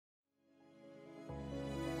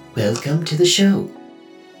Welcome to the show.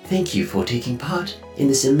 Thank you for taking part in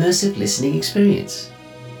this immersive listening experience.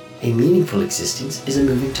 A meaningful existence is a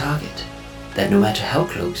moving target that, no matter how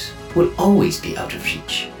close, will always be out of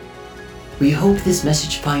reach. We hope this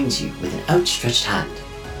message finds you with an outstretched hand.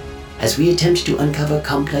 As we attempt to uncover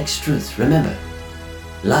complex truths, remember,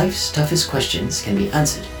 life's toughest questions can be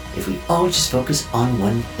answered if we all just focus on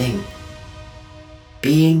one thing: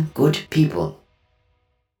 being good people.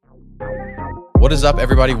 What is up,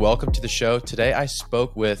 everybody? Welcome to the show. Today, I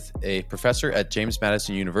spoke with a professor at James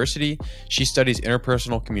Madison University. She studies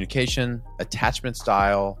interpersonal communication, attachment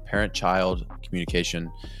style, parent-child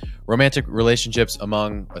communication, romantic relationships,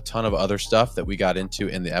 among a ton of other stuff that we got into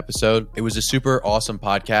in the episode. It was a super awesome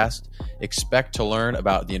podcast. Expect to learn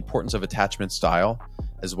about the importance of attachment style,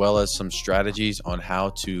 as well as some strategies on how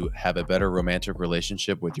to have a better romantic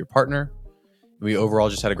relationship with your partner. We overall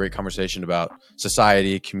just had a great conversation about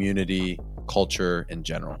society, community, culture in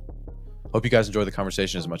general. Hope you guys enjoyed the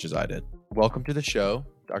conversation as much as I did. Welcome to the show,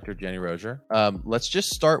 Dr. Jennie Rosier. Let's just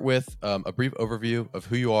start with a brief overview of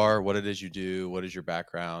who you are, what it is you do, what is your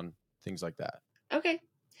background, things like that. Okay.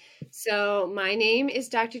 So my name is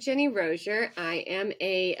Dr. Jennie Rosier. I am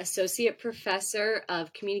an associate professor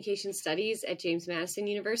of communication studies at James Madison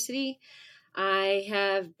University. I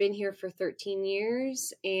have been here for 13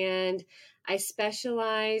 years, and I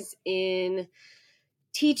specialize in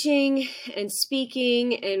teaching and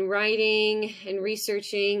speaking and writing and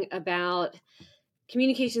researching about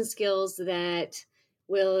communication skills that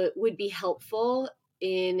would be helpful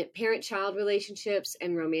in parent-child relationships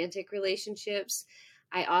and romantic relationships.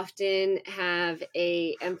 I often have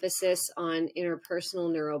an emphasis on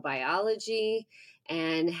interpersonal neurobiology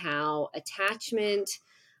and how attachment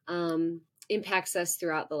impacts us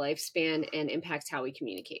throughout the lifespan and impacts how we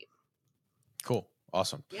communicate. Cool.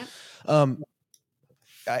 Awesome. Yeah.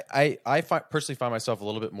 I personally find myself a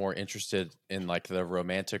little bit more interested in like the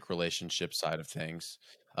romantic relationship side of things.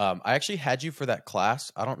 I actually had you for that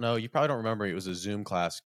class. I don't know. You probably don't remember. It was a Zoom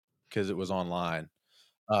class because it was online.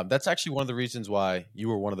 That's actually one of the reasons why you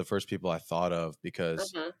were one of the first people I thought of,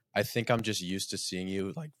 because I think I'm just used to seeing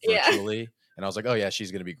you like virtually. And I was like, oh yeah,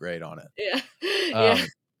 she's going to be great on it. Yeah. Yeah.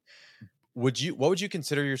 What would you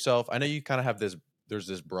consider yourself? I know you kind of have there's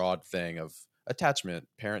this broad thing of attachment,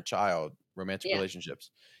 parent-child, romantic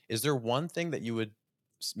relationships. Is there one thing that you would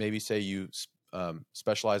maybe say you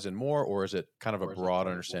specialize in more, or is it kind of a broad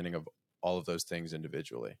understanding of all of those things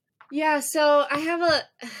individually? Yeah. So I have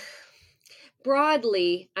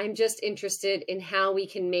broadly, I'm just interested in how we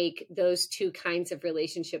can make those two kinds of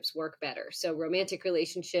relationships work better. So romantic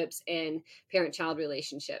relationships and parent-child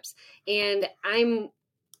relationships. And I'm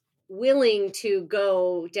willing to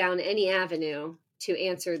go down any avenue to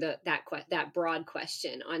answer that broad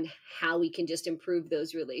question on how we can just improve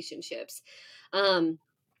those relationships. And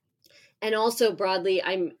also broadly,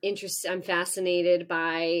 I'm fascinated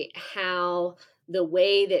by how the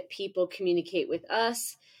way that people communicate with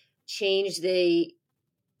us changes the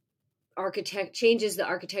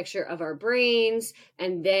architecture of our brains,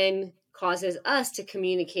 and then causes us to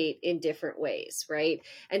communicate in different ways, right?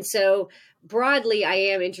 And so broadly, I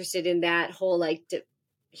am interested in that whole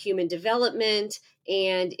human development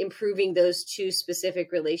and improving those two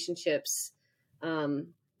specific relationships in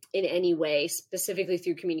any way, specifically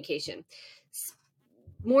through communication.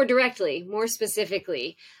 More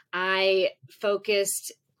specifically, I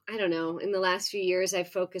in the last few years,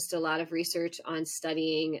 I've focused a lot of research on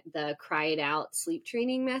studying the cry it out sleep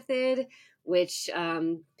training method, which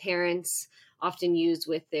parents often use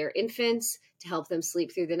with their infants to help them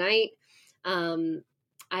sleep through the night.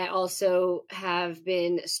 I also have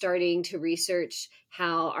been starting to research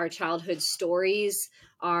how our childhood stories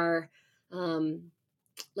are,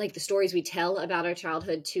 like the stories we tell about our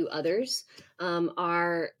childhood to others,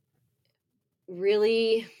 are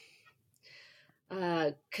really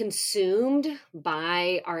consumed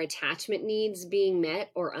by our attachment needs being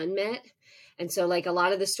met or unmet. And so like a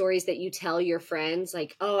lot of the stories that you tell your friends,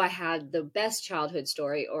 like, oh, I had the best childhood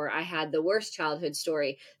story, or I had the worst childhood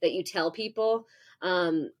story that you tell people,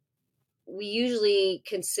 we usually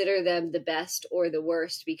consider them the best or the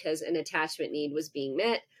worst because an attachment need was being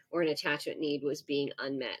met or an attachment need was being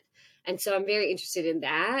unmet. And so I'm very interested in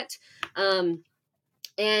that.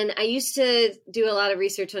 And I used to do a lot of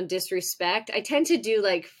research on disrespect. I tend to do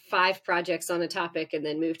like 5 projects on a topic and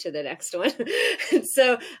then move to the next one.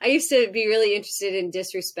 So I used to be really interested in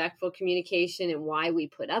disrespectful communication and why we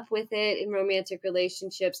put up with it in romantic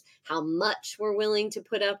relationships, how much we're willing to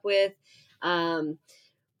put up with,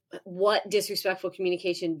 what disrespectful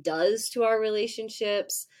communication does to our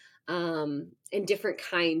relationships, and different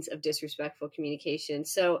kinds of disrespectful communication.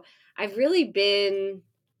 So I've really been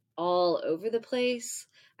all over the place.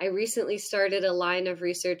 I recently started a line of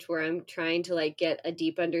research where I'm trying to like get a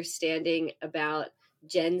deep understanding about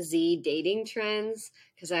Gen Z dating trends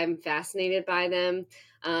because I'm fascinated by them.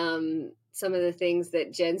 Some of the things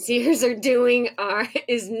that Gen Zers are doing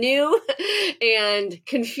is new and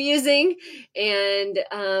confusing, and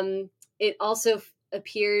it also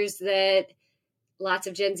appears that lots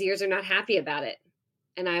of Gen Zers are not happy about it.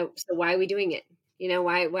 So why are we doing it?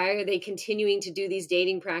 Why are they continuing to do these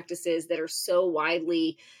dating practices that are so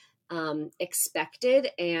widely expected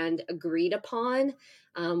and agreed upon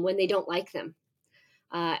when they don't like them?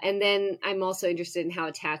 And then I'm also interested in how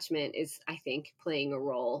attachment is, I think, playing a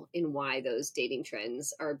role in why those dating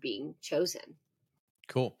trends are being chosen.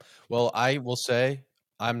 Cool. Well, I will say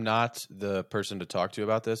I'm not the person to talk to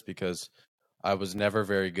about this because I was never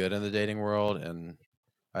very good in the dating world and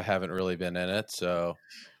I haven't really been in it. So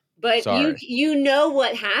But sorry. you know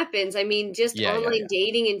what happens. I mean, just Yeah. online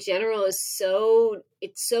dating in general is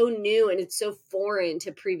it's so new and it's so foreign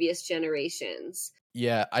to previous generations.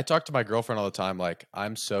 Yeah. I talk to my girlfriend all the time. Like,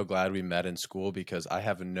 I'm so glad we met in school because I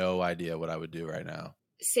have no idea what I would do right now.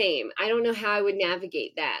 Same. I don't know how I would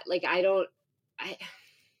navigate that. Like, I don't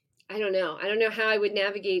know. I don't know how I would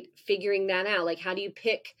navigate figuring that out. Like, how do you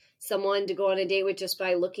pick someone to go on a date with just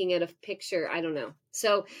by looking at a picture? I don't know.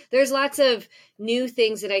 So there's lots of new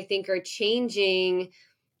things that I think are changing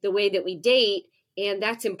the way that we date. And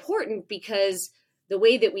that's important because the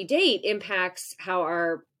way that we date impacts how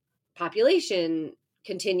our population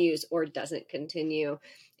continues or doesn't continue.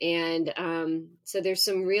 And so there's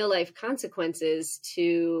some real life consequences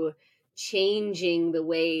to changing the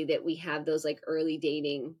way that we have those like early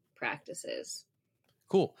dating practices.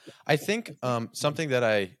 Cool. I think something that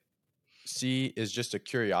I see is just a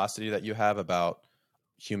curiosity that you have about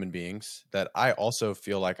human beings that I also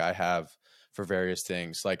feel like I have for various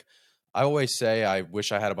things. Like, I always say I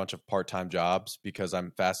wish I had a bunch of part-time jobs because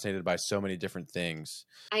I'm fascinated by so many different things.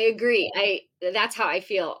 I agree. That's how I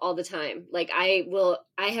feel all the time. Like I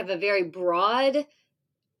have a very broad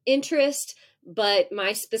interest, but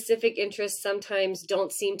my specific interests sometimes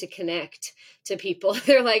don't seem to connect to people.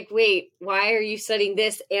 They're like, wait, why are you studying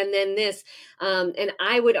this and then this? And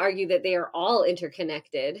I would argue that they are all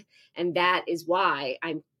interconnected. And that is why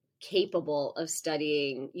I'm capable of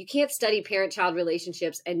studying. You can't study parent-child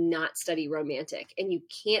relationships and not study romantic. And you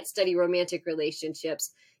can't study romantic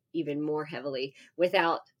relationships even more heavily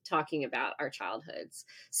without talking about our childhoods.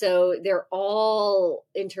 So they're all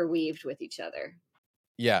interweaved with each other.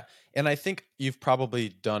 Yeah. And I think you've probably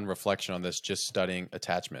done reflection on this just studying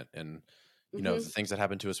attachment and, you know, the things that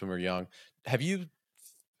happened to us when we were young. Have you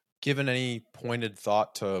given any pointed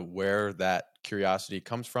thought to where that curiosity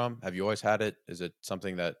comes from? Have you always had it? Is it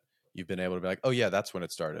something that you've been able to be like, oh, yeah, that's when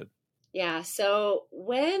it started? Yeah. So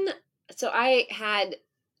I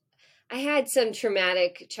had some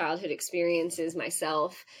traumatic childhood experiences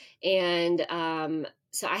myself. And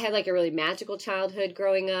so I had like a really magical childhood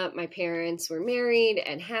growing up. My parents were married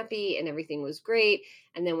and happy and everything was great.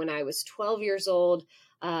 And then when I was 12 years old,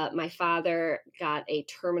 my father got a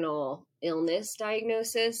terminal illness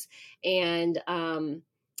diagnosis, and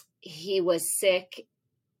he was sick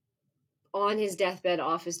on his deathbed,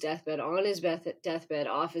 off his deathbed, on his deathbed,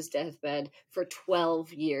 off his deathbed for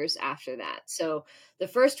 12 years after that. So the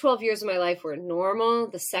first 12 years of my life were normal.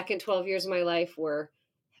 The second 12 years of my life were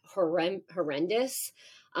horrendous.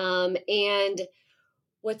 And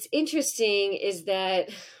what's interesting is that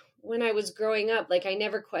when I was growing up, like I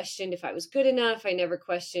never questioned if I was good enough. I never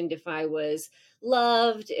questioned if I was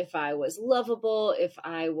loved, if I was lovable, if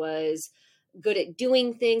I was good at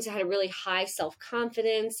doing things. I had a really high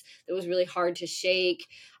self-confidence that was really hard to shake.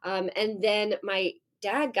 And then my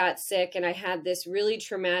dad got sick and I had this really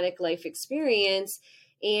traumatic life experience.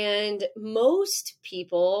 And most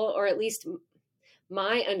people, or at least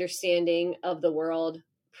my understanding of the world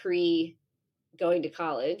pre going to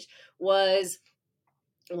college, was,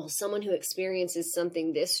 well, someone who experiences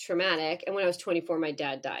something this traumatic. And when I was 24, my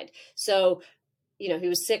dad died. So, you know, he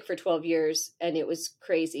was sick for 12 years and it was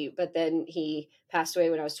crazy. But then he passed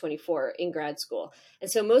away when I was 24 in grad school. And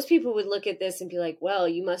so most people would look at this and be like, well,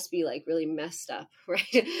 you must be like really messed up, right?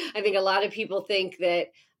 I think a lot of people think that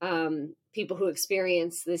people who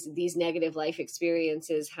experience these negative life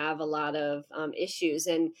experiences have a lot of issues.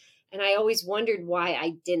 And I always wondered why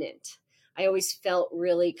I didn't. I always felt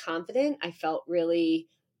really confident. I felt really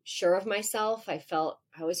sure of myself. I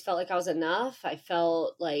always felt like I was enough. I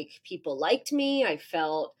felt like people liked me. I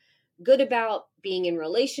felt good about being in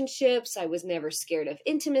relationships. I was never scared of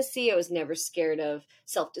intimacy. I was never scared of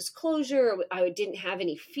self-disclosure. I didn't have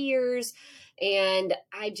any fears. And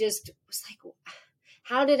I just was like,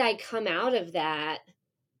 how did I come out of that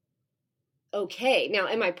okay. Now,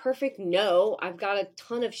 am I perfect? No. I've got a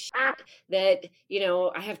ton of shit that,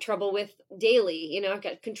 I have trouble with daily. I've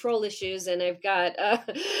got control issues, and I've got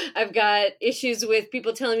I've got issues with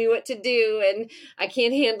people telling me what to do, and I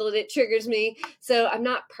can't handle it. It triggers me. So I'm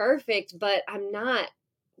not perfect, but I'm not,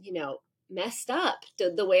 messed up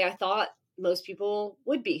the way I thought most people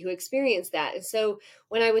would be who experienced that. And so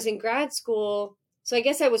when I was in grad school, so I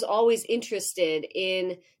guess I was always interested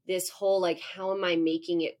in this whole, like, how am I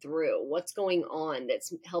making it through? What's going on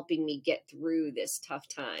that's helping me get through this tough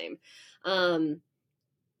time? And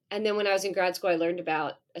then when I was in grad school, I learned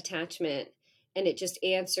about attachment, and it just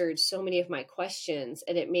answered so many of my questions.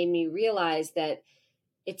 And it made me realize that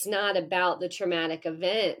it's not about the traumatic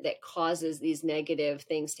event that causes these negative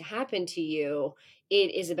things to happen to you.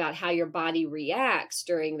 It is about how your body reacts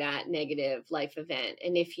during that negative life event.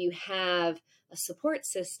 And if you have a support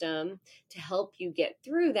system to help you get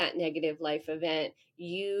through that negative life event,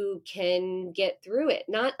 you can get through it,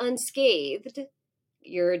 not unscathed.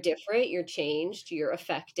 You're different, you're changed, you're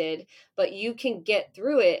affected, but you can get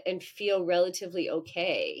through it and feel relatively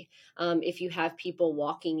okay if you have people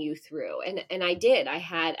walking you through. And I did. I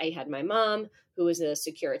had my mom, who was a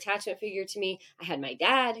secure attachment figure to me. I had my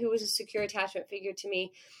dad, who was a secure attachment figure to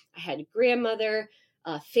me. I had a grandmother,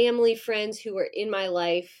 family friends who were in my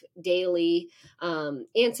life daily,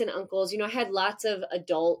 aunts and uncles. I had lots of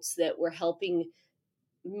adults that were helping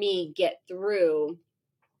me get through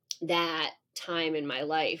that time in my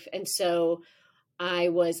life. And so I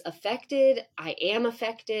was affected. I am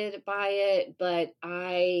affected by it, but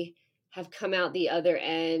I have come out the other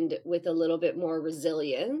end with a little bit more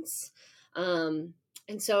resilience. And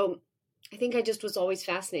so I think I just was always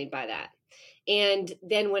fascinated by that. And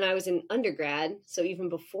then when I was in undergrad, so even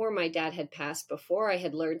before my dad had passed, before I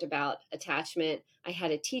had learned about attachment, I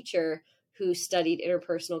had a teacher who studied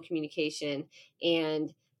interpersonal communication.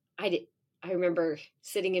 And I remember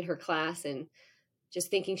sitting in her class and just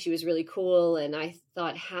thinking she was really cool. And I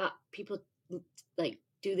thought, how people like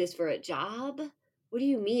do this for a job? What do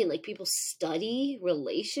you mean? Like, people study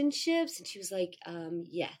relationships? And she was like,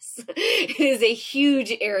 yes, it is a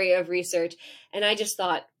huge area of research. And I just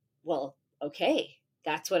thought, well, okay,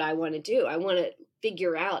 that's what I want to do. I want to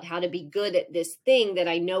figure out how to be good at this thing that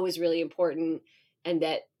I know is really important and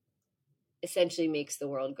that essentially makes the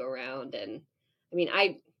world go round. And I mean,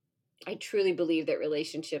 I truly believe that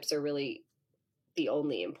relationships are really the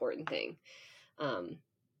only important thing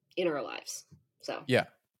in our lives. So Yeah,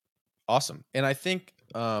 awesome. And I think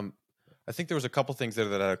there was a couple things there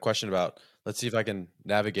that I had a question about. Let's see if I can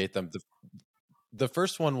navigate them. The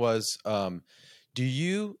first one was, do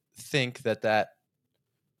you think that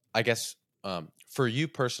I guess for you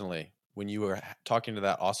personally, when you were talking to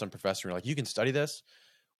that awesome professor, you're like, you can study this.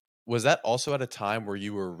 Was that also at a time where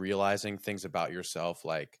you were realizing things about yourself,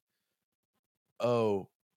 like, oh,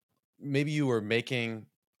 maybe you were making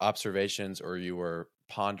observations or you were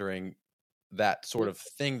pondering that sort of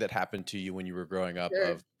thing that happened to you when you were growing up?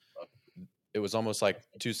 sure. Of it was almost like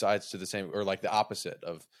two sides to the same, or like the opposite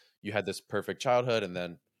of, you had this perfect childhood and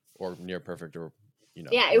then, or near perfect, or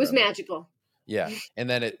Yeah, it was whatever. magical. Yeah. And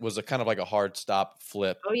then it was a kind of like a hard stop,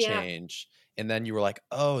 flip, Oh yeah. change. And then you were like,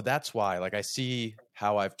 oh, that's why. Like, I see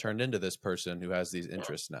how I've turned into this person who has these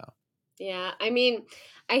interests now. Yeah. I mean,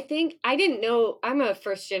 I think I didn't know, I'm a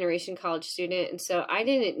first generation college student. And so I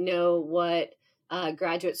didn't know what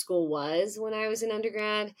graduate school was when I was in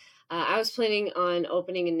undergrad. I was planning on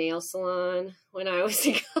opening a nail salon when I was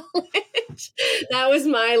in college. That was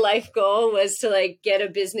my life goal, was to like get a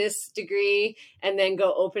business degree and then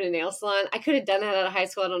go open a nail salon. I could have done that out of high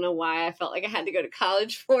school. I don't know why I felt like I had to go to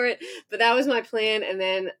college for it, but that was my plan. And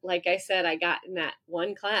then, like I said, I got in that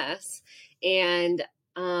one class, and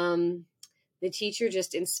the teacher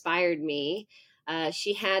just inspired me.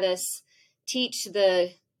 She had us teach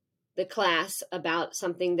the class about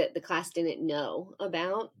something that the class didn't know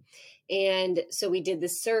about. And so we did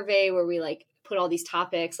this survey where we like put all these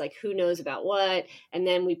topics, like who knows about what. And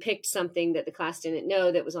then we picked something that the class didn't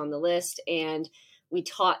know that was on the list, and we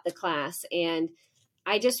taught the class. And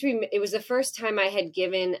I just, it was the first time I had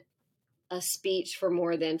given a speech for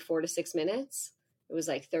more than 4 to 6 minutes. It was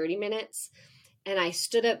like 30 minutes. And I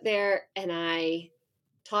stood up there and I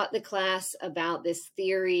taught the class about this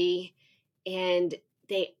theory, and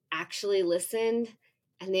they actually listened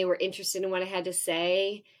and they were interested in what I had to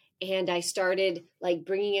say. And I started like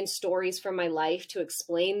bringing in stories from my life to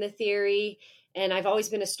explain the theory. And I've always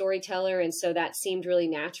been a storyteller, and so that seemed really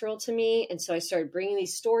natural to me. And so I started bringing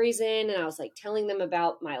these stories in, and I was like telling them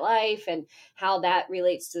about my life and how that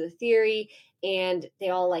relates to the theory. And they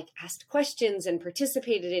all like asked questions and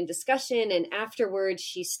participated in discussion. And afterwards,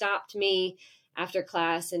 she stopped me after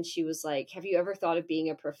class, and she was like, "Have you ever thought of being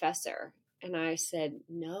a professor?" And I said,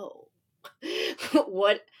 "No."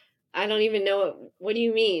 What? I don't even know what do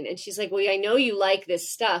you mean? And she's like, "Well, I know you like this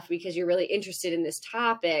stuff because you're really interested in this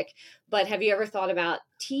topic, but have you ever thought about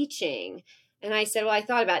teaching?" And I said, "Well, I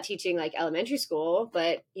thought about teaching like elementary school,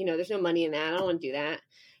 but there's no money in that. I don't want to do that."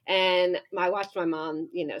 And I watched my mom,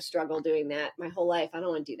 struggle doing that my whole life. I don't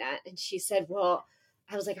want to do that. And she said, "Well,"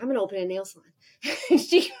 I was like, "I'm going to open a nail salon."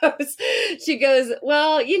 she goes,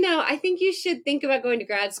 "Well, I think you should think about going to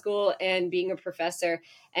grad school and being a professor."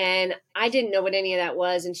 And I didn't know what any of that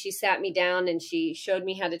was. And she sat me down and she showed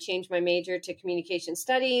me how to change my major to communication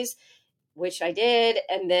studies, which I did.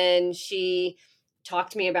 And then she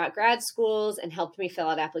talked to me about grad schools and helped me fill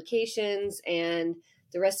out applications. And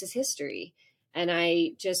the rest is history. And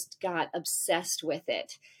I just got obsessed with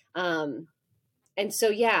it. And so,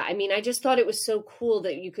 yeah, I mean, I just thought it was so cool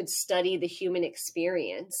that you could study the human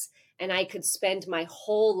experience and I could spend my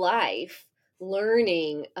whole life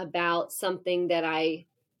learning about something that I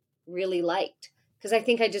really liked. Because I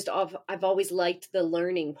think I've always liked the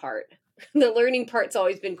learning part. The learning part's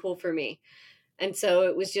always been cool for me. And so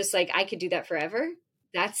it was just like, I could do that forever.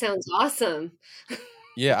 That sounds awesome.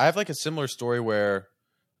 Yeah, I have like a similar story where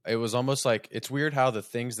it was almost like it's weird how the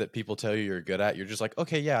things that people tell you you're good at, you're just like,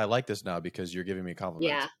 okay, yeah, I like this now because you're giving me compliments.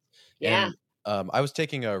 Yeah. Yeah. And I was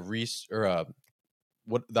taking the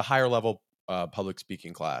higher level public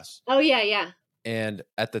speaking class, Oh, yeah. Yeah. and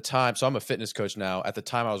at the time, so I'm a fitness coach now. At the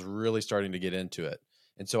time, I was really starting to get into it,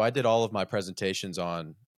 and so I did all of my presentations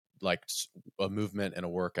on like a movement and a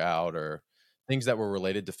workout or things that were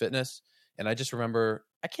related to fitness. And I just remember,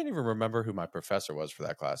 I can't even remember who my professor was for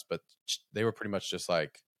that class, but they were pretty much just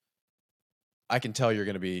like, I can tell you're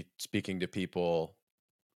going to be speaking to people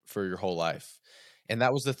for your whole life. And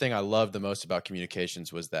that was the thing I loved the most about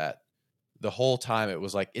communications, was that the whole time it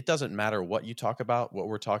was like, it doesn't matter what you talk about. What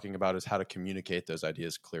we're talking about is how to communicate those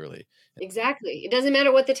ideas clearly. Exactly. It doesn't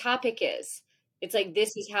matter what the topic is. It's like,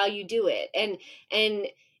 this is how you do it. And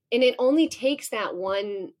it only takes that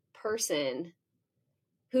one person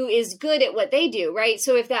who is good at what they do, right?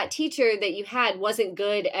 So if that teacher that you had wasn't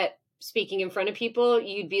good at speaking in front of people,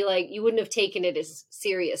 you'd be like, you wouldn't have taken it as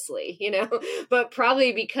seriously, but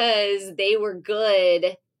probably because they were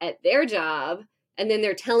good at their job, and then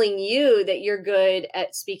they're telling you that you're good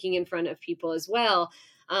at speaking in front of people as well.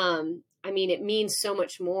 I mean, it means so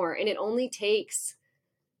much more, and it only takes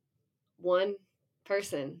one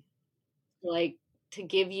person, like, to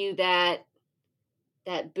give you that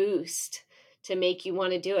boost to make you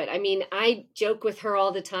want to do it. I mean, I joke with her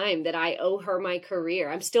all the time that I owe her my career.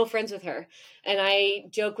 I'm still friends with her, and I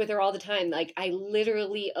joke with her all the time, like, I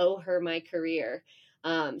literally owe her my career.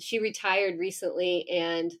 She retired recently,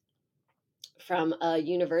 and from a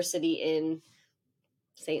university in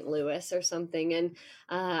St. Louis or something. And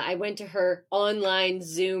I went to her online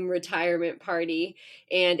Zoom retirement party,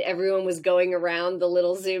 and everyone was going around the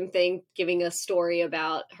little Zoom thing, giving a story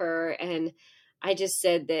about her. And I just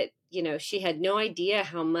said that, she had no idea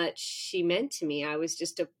how much she meant to me. I was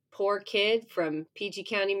just a poor kid from PG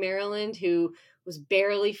County, Maryland, who was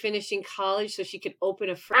barely finishing college so she could open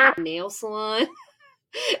a freaking nail salon.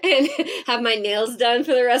 And have my nails done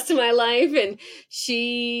for the rest of my life. And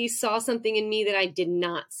she saw something in me that I did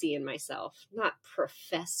not see in myself. Not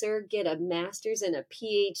professor, get a master's and a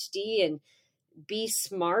PhD and be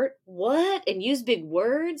smart. What? And use big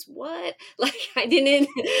words. What? Like, I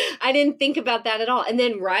didn't think about that at all. And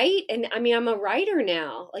then write. And I mean, I'm a writer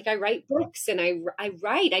now. Like, I write books and I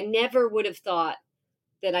write. I never would have thought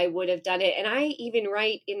that I would have done it. And I even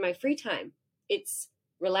write in my free time. It's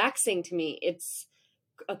relaxing to me. It's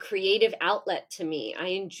a creative outlet to me. I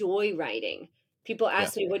enjoy writing. People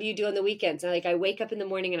ask me, "What do you do on the weekends?" And I wake up in the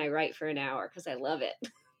morning and I write for an hour because I love it.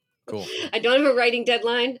 Cool. I don't have a writing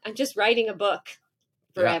deadline. I'm just writing a book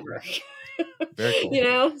forever. Yeah. Very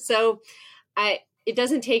cool. So it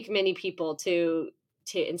doesn't take many people to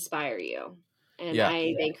inspire you. And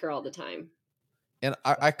I thank her all the time. And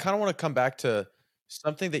I kind of want to come back to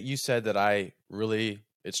something that you said that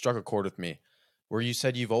it struck a chord with me, where you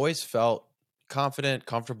said you've always felt confident,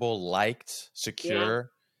 comfortable, liked,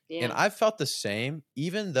 secure. Yeah. And I've felt the same,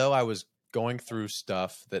 even though I was going through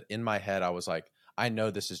stuff that in my head, I was like, I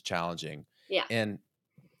know this is challenging. Yeah. And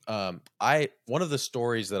one of the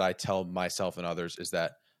stories that I tell myself and others is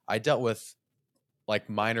that I dealt with like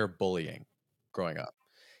minor bullying growing up.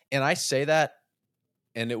 And I say that,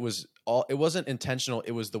 and it wasn't intentional.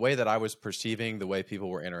 It was the way that I was perceiving the way people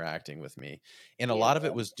were interacting with me. And a lot of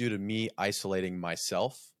it was due to me isolating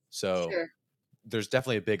myself. So there's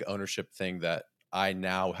definitely a big ownership thing that I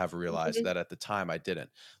now have realized that at the time I didn't.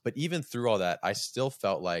 But even through all that, I still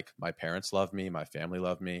felt like my parents loved me, my family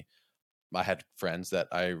loved me. I had friends that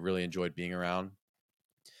I really enjoyed being around.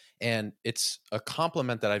 And it's a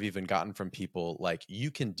compliment that I've even gotten from people like,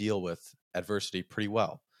 you can deal with adversity pretty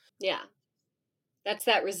well. Yeah. That's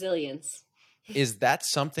that resilience. Is that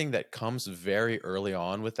something that comes very early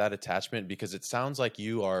on with that attachment? Because it sounds like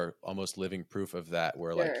you are almost living proof of that,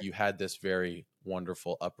 where like Sure. you had this very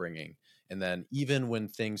wonderful upbringing. And then even when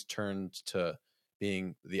things turned to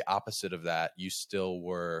being the opposite of that, you still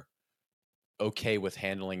were okay with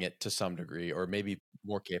handling it to some degree, or maybe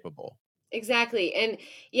more capable. Exactly. And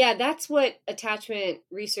yeah, that's what attachment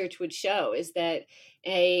research would show, is that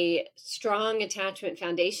a strong attachment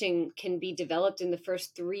foundation can be developed in the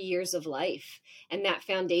first 3 years of life. And that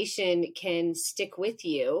foundation can stick with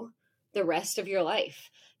you the rest of your life.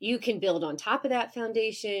 You can build on top of that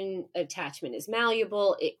foundation. Attachment is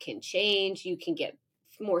malleable, it can change. You can get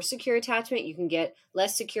more secure attachment, you can get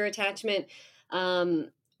less secure attachment.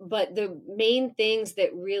 But the main things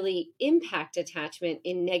that really impact attachment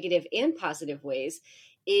in negative and positive ways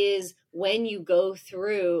is when you go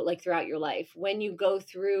through, like throughout your life, when you go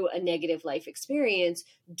through a negative life experience,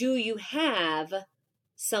 do you have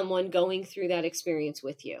someone going through that experience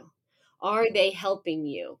with you? Are they helping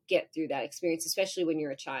you get through that experience, especially when you're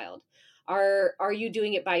a child? Are you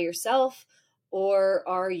doing it by yourself, or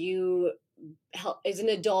are you, as an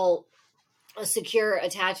adult, a secure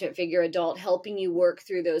attachment figure adult helping you work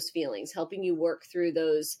through those feelings, helping you work through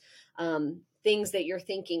those things that you're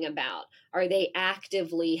thinking about? Are they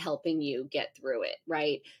actively helping you get through it?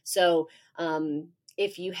 Right. So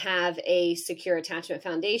if you have a secure attachment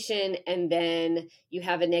foundation and then you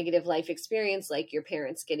have a negative life experience, like your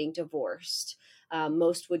parents getting divorced,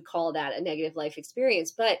 most would call that a negative life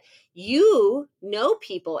experience. But you know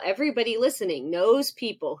people, everybody listening knows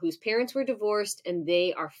people whose parents were divorced and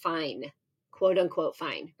they are fine, quote unquote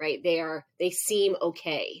fine, right? They seem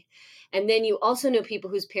okay. And then you also know people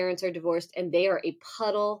whose parents are divorced and they are a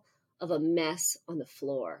puddle of a mess on the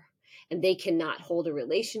floor, and they cannot hold a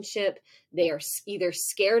relationship. They are either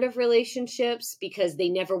scared of relationships because they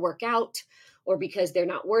never work out, or because they're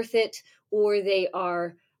not worth it, or they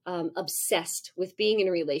are obsessed with being in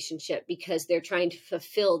a relationship because they're trying to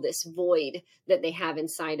fulfill this void that they have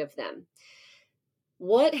inside of them.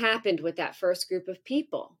 What happened with that first group of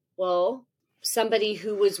people? Well, somebody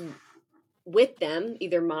who was with them,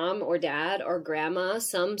 either mom or dad or grandma,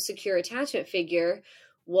 some secure attachment figure,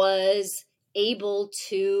 was able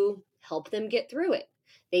to help them get through it.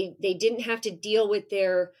 They didn't have to deal with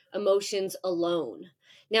their emotions alone.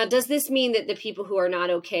 Now, does this mean that the people who are not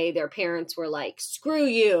okay, their parents were like, screw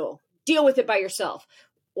you, deal with it by yourself,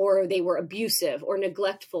 or they were abusive or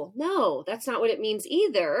neglectful? No, that's not what it means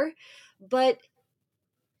either. But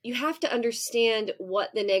you have to understand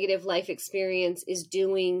what the negative life experience is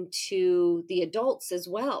doing to the adults as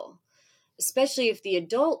well, especially if the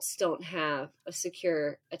adults don't have a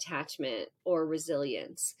secure attachment or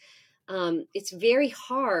resilience. It's very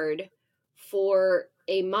hard for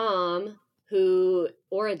a mom who,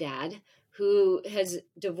 or a dad who has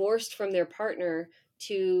divorced from their partner,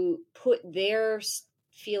 to put their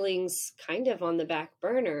feelings kind of on the back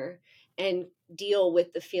burner and deal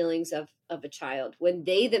with the feelings of a child when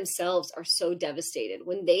they themselves are so devastated,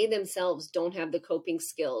 when they themselves don't have the coping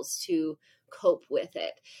skills to cope with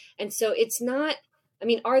it. And so it's not, I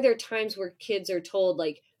mean, are there times where kids are told,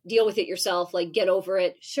 like, deal with it yourself, like, get over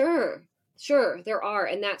it? Sure, there are.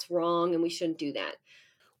 And that's wrong. And we shouldn't do that.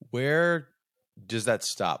 Where does that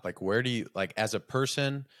stop? Like, where do you, like, as a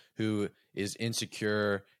person who is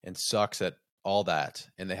insecure and sucks at all that,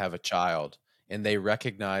 and they have a child and they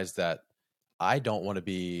recognize that I don't want to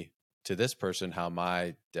be to this person how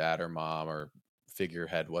my dad or mom or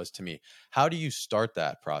figurehead was to me. How do you start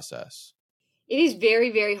that process? It is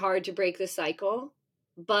very, very hard to break the cycle,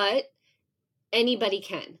 but anybody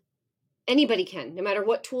can. Anybody can, no matter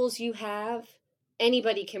what tools you have,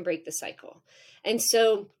 anybody can break the cycle. And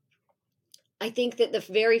so I think that the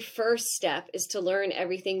very first step is to learn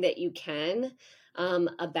everything that you can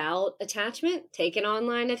about attachment. Take an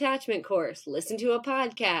online attachment course, listen to a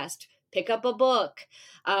podcast, pick up a book,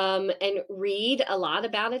 and read a lot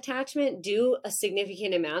about attachment. Do a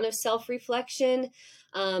significant amount of self-reflection.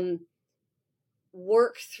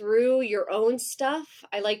 Work through your own stuff.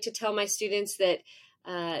 I like to tell my students that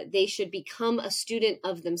they should become a student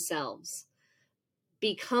of themselves.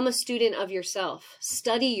 Become a student of yourself.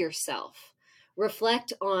 Study yourself.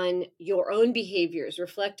 Reflect on your own behaviors.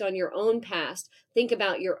 Reflect on your own past. Think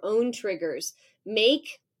about your own triggers.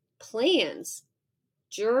 Make plans.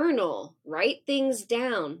 Journal. Write things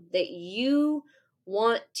down that you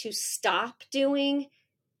want to stop doing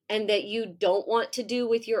and that you don't want to do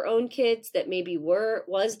with your own kids that maybe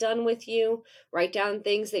was done with you. Write down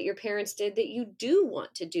things that your parents did that you do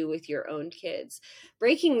want to do with your own kids.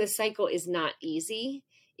 Breaking the cycle is not easy.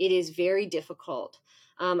 It is very difficult.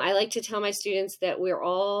 I like to tell my students that we're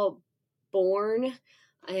all born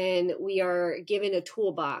and we are given a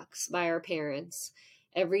toolbox by our parents.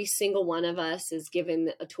 Every single one of us is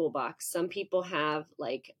given a toolbox. Some people have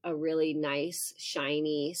like a really nice,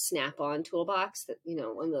 shiny, snap-on toolbox that,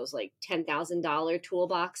 one of those like $10,000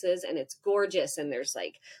 toolboxes, and it's gorgeous. And there's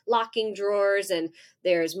like locking drawers and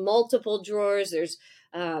there's multiple drawers.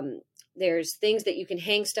 There's things that you can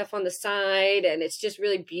hang stuff on the side, and it's just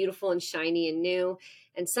really beautiful and shiny and new.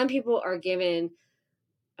 And some people are given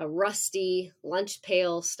a rusty lunch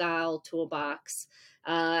pail style toolbox.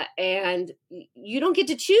 And you don't get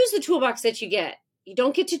to choose the toolbox that you get. You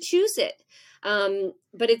don't get to choose it,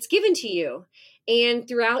 but it's given to you. And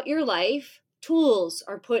throughout your life, tools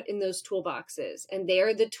are put in those toolboxes, and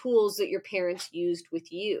they're the tools that your parents used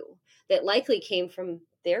with you that likely came from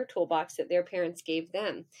their toolbox that their parents gave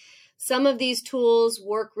them. Some of these tools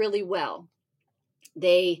work really well.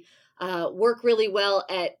 They work really well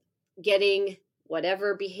at getting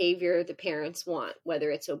whatever behavior the parents want, whether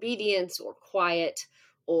it's obedience or quiet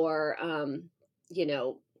or,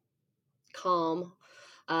 calm.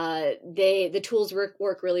 The tools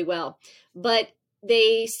work really well, but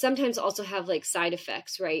they sometimes also have like side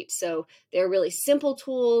effects, right? So they're really simple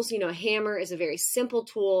tools. A hammer is a very simple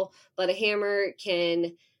tool, but a hammer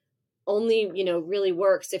can only, really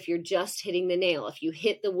works if you're just hitting the nail. If you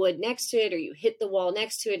hit the wood next to it or you hit the wall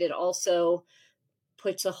next to it, it also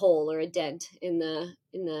puts a hole or a dent in the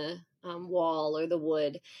wall or the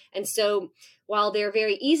wood. And so while they're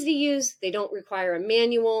very easy to use, they don't require a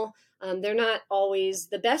manual. They're not always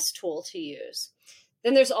the best tool to use.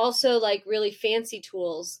 Then there's also like really fancy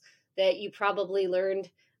tools that you probably learned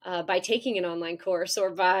by taking an online course or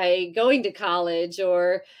by going to college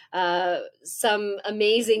or some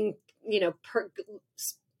amazing,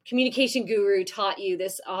 communication guru taught you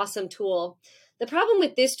this awesome tool. The problem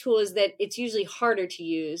with this tool is that it's usually harder to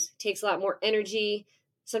use. It takes a lot more energy.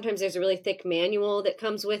 Sometimes there's a really thick manual that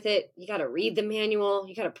comes with it. You got to read the manual.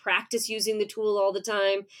 You got to practice using the tool all the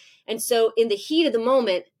time. And so in the heat of the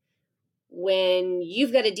moment, when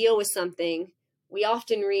you've got to deal with something, we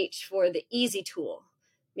often reach for the easy tool.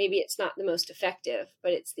 Maybe it's not the most effective,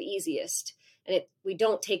 but it's the easiest. And we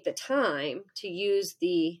don't take the time to use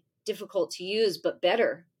the difficult to use but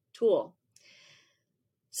better tool.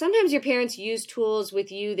 Sometimes your parents use tools with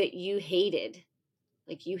you that you hated,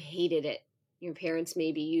 like you hated it. Your parents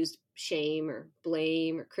maybe used shame or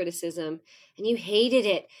blame or criticism, and you hated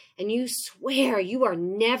it, and you swear you are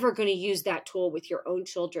never going to use that tool with your own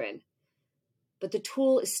children. But the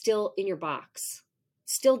tool is still in your box,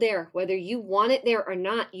 still there, whether you want it there or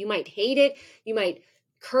not. You might hate it. You might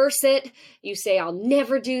curse it. You say, I'll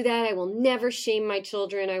never do that. I will never shame my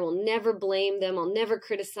children. I will never blame them. I'll never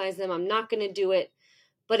criticize them. I'm not going to do it.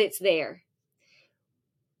 But it's there.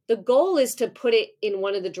 The goal is to put it in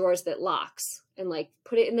one of the drawers that locks and like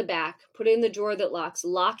put it in the back, put it in the drawer that locks,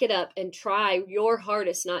 lock it up and try your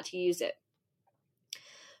hardest not to use it.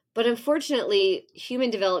 But unfortunately, human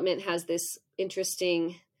development has this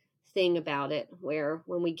interesting thing about it where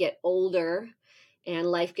when we get older and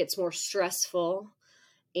life gets more stressful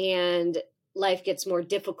and life gets more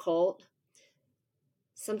difficult,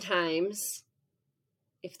 sometimes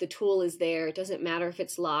if the tool is there, it doesn't matter if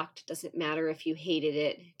it's locked, it doesn't matter if you hated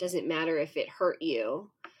it, it doesn't matter if it hurt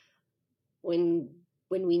you. When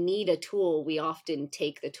we need a tool, we often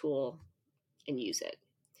take the tool and use it.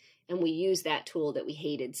 And we use that tool that we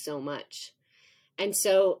hated so much. And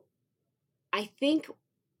so I think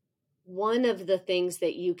one of the things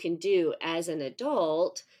that you can do as an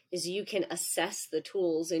adult is you can assess the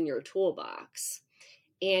tools in your toolbox.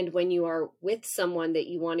 And when you are with someone that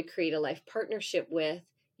you want to create a life partnership with,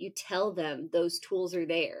 you tell them those tools are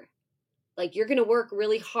there. Like you're going to work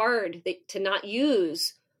really hard to not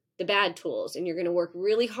use the bad tools, and you're going to work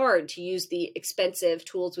really hard to use the expensive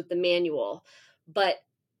tools with the manual. But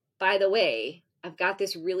by the way, I've got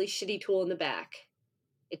this really shitty tool in the back.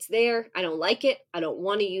 It's there. I don't like it. I don't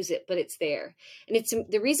want to use it, but it's there. And it's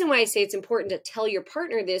the reason why I say it's important to tell your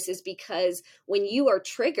partner this is because when you are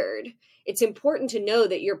triggered, it's important to know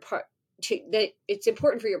that that it's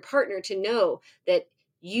important for your partner to know that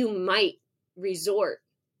you might resort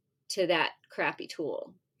to that crappy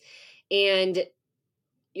tool. And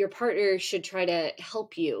your partner should try to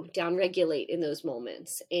help you downregulate in those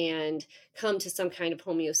moments and come to some kind of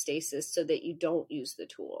homeostasis so that you don't use the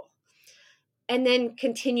tool. And then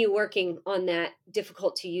continue working on that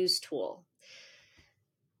difficult to use tool.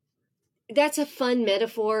 that's a fun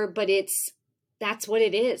metaphor, but that's what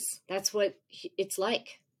it is. That's what it's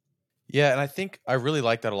like. Yeah, and I think I really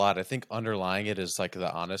like that a lot. I think underlying it is like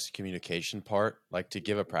the honest communication part. Like, to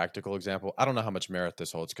give a practical example, I don't know how much merit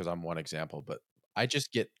this holds because I'm one example, but I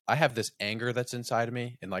have this anger that's inside of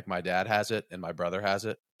me, and like my dad has it and my brother has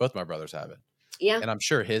it. Both my brothers have it. Yeah. And I'm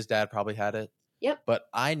sure his dad probably had it. Yep. But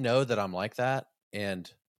I know that I'm like that,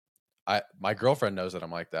 and my girlfriend knows that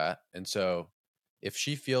I'm like that. And so if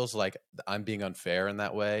she feels like I'm being unfair in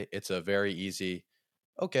that way, it's a very easy,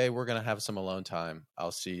 okay, we're going to have some alone time.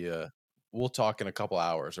 I'll see you. We'll talk in a couple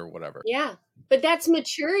hours or whatever. Yeah. But that's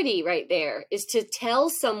maturity right there, is to tell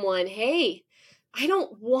someone, hey, I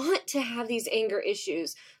don't want to have these anger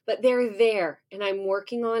issues, but they're there and I'm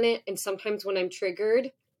working on it. And sometimes when I'm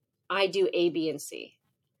triggered, I do A, B, and C.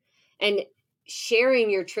 And sharing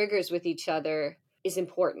your triggers with each other is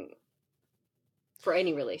important for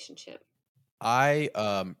any relationship. I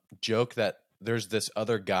joke that there's this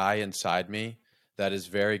other guy inside me that is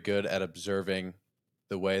very good at observing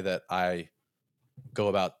the way that I go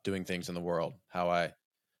about doing things in the world.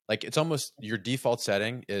 Like, it's almost your default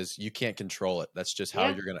setting is you can't control it. That's just how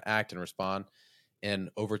you're going to act and respond. And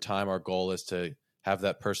over time, our goal is to have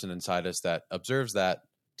that person inside us that observes that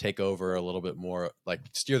take over a little bit more, like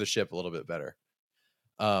steer the ship a little bit better.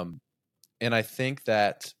 And I think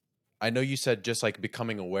that, I know you said just like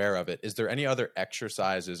becoming aware of it. Is there any other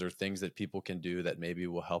exercises or things that people can do that maybe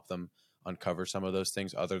will help them uncover some of those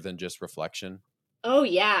things other than just reflection? Oh,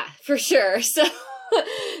 yeah, for sure. So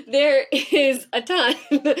there is a ton.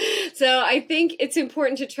 So I think it's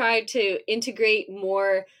important to try to integrate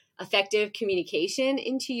more effective communication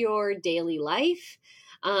into your daily life.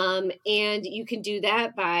 And you can do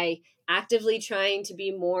that by actively trying to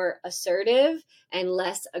be more assertive and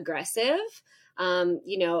less aggressive.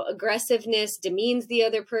 Aggressiveness demeans the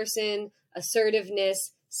other person.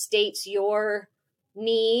 Assertiveness states your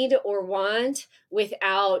need or want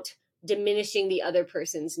without diminishing the other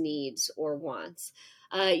person's needs or wants.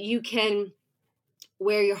 You can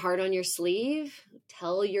wear your heart on your sleeve,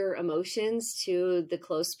 tell your emotions to the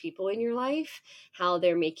close people in your life, how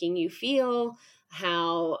they're making you feel,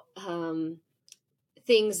 how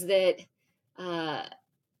things that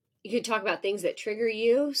you could talk about things that trigger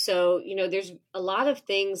you. So, there's a lot of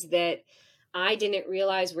things that I didn't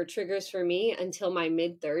realize were triggers for me until my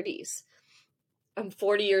mid-30s. I'm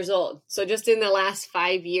 40 years old. So just in the last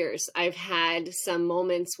 5 years, I've had some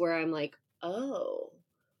moments where I'm like, oh,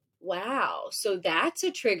 wow. So that's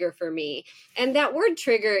a trigger for me. And that word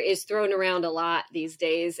trigger is thrown around a lot these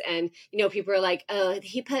days. And, people are like, oh,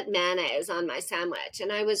 he put mayonnaise on my sandwich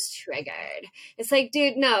and I was triggered. It's like,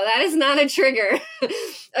 dude, no, that is not a trigger.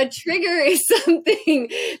 A trigger is something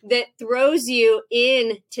that throws you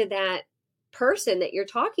into that person that you're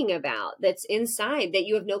talking about that's inside that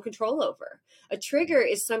you have no control over. A trigger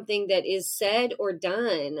is something that is said or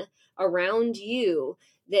done around you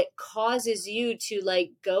that causes you to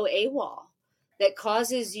like go AWOL, that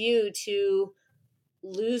causes you to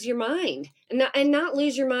lose your mind and not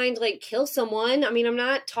lose your mind, like kill someone. I mean, I'm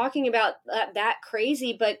not talking about that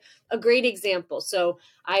crazy, but a great example. So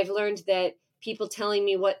I've learned that people telling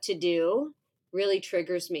me what to do really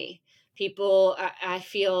triggers me. I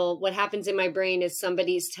feel what happens in my brain is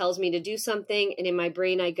somebody tells me to do something. And in my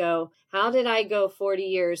brain, I go, how did I go 40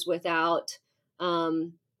 years without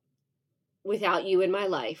you in my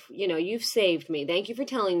life? You've saved me. Thank you for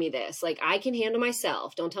telling me this. Like, I can handle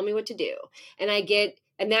myself. Don't tell me what to do. And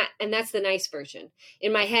that's the nice version.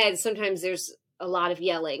 In my head, sometimes there's a lot of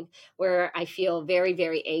yelling where I feel very,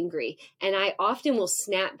 very angry. And I often will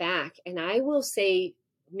snap back and I will say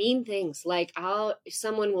mean things. Like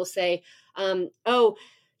someone will say, oh,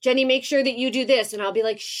 Jennie, make sure that you do this. And I'll be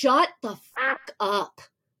like, shut the fuck up.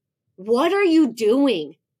 What are you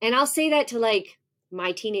doing? And I'll say that to like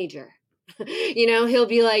my teenager. He'll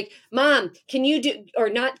be like, Mom, can you do, or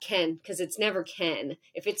not Ken, because it's never Ken.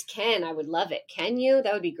 If it's Ken, I would love it. Can you?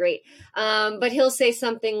 That would be great. But he'll say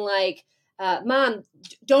something like, Mom,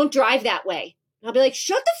 don't drive that way. And I'll be like,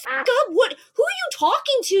 shut the fuck up. Who are you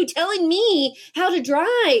talking to telling me how to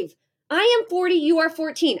drive? I am 40, you are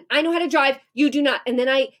 14. I know how to drive, you do not. And then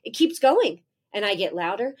it keeps going. And I get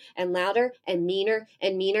louder and louder and meaner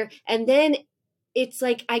and meaner. And then it's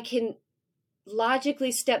like I can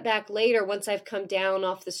logically step back later once I've come down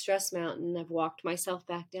off the stress mountain. I've walked myself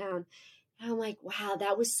back down. And I'm like, wow,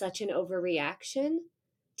 that was such an overreaction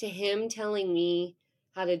to him telling me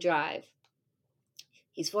how to drive.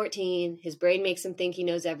 He's 14. His brain makes him think he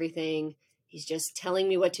knows everything. He's just telling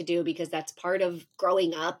me what to do because that's part of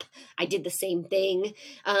growing up. I did the same thing.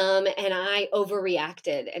 And I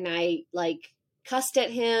overreacted and I like cussed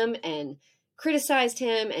at him and criticized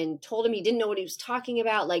him and told him he didn't know what he was talking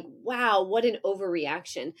about. Like, wow, what an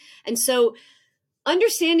overreaction. And so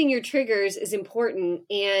understanding your triggers is important.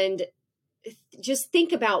 And just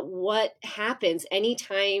think about what happens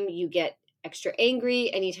anytime you get extra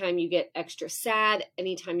angry, anytime you get extra sad,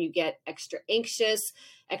 anytime you get extra anxious,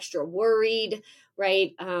 extra worried,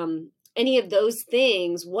 right? Any of those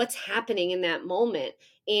things, what's happening in that moment.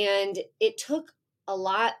 And it took a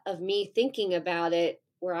lot of me thinking about it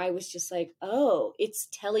where I was just like, oh, it's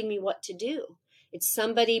telling me what to do. It's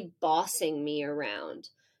somebody bossing me around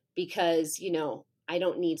because, I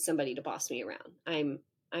don't need somebody to boss me around. I'm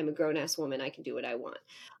a grown ass woman. I can do what I want.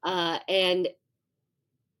 And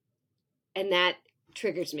that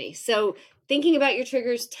triggers me. So thinking about your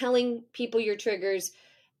triggers, telling people your triggers,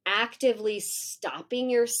 actively stopping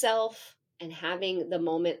yourself and having the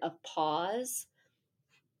moment of pause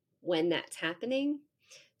when that's happening.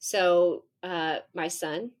 So my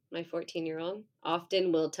son, my 14-year-old,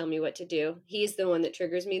 often will tell me what to do. He's the one that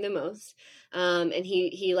triggers me the most. And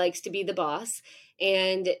he likes to be the boss.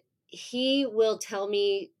 And he will tell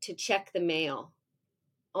me to check the mail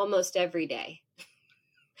almost every day.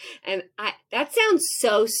 And that sounds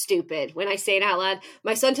so stupid when I say it out loud.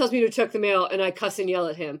 My son tells me to check the mail and I cuss and yell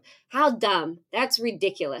at him. How dumb. That's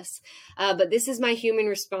ridiculous. But this is my human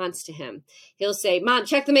response to him. He'll say, Mom,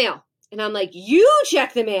 check the mail. And I'm like, you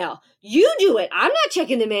check the mail. You do it. I'm not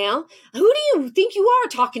checking the mail. Who do you think you are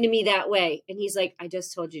talking to me that way? And he's like, I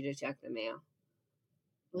just told you to check the mail.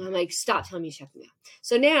 And I'm like, stop telling me to check the mail.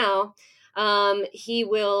 So now he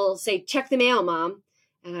will say, check the mail, Mom.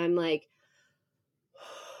 And I'm like,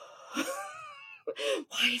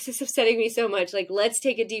 why is this upsetting me so much? Like, let's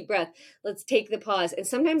take a deep breath. Let's take the pause. And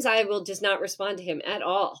sometimes I will just not respond to him at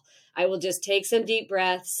all. I will just take some deep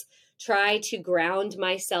breaths, try to ground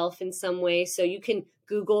myself in some way. So you can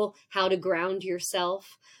Google how to ground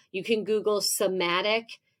yourself. You can Google somatic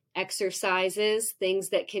exercises, things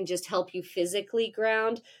that can just help you physically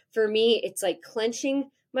ground. For me, it's like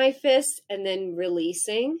clenching my fists and then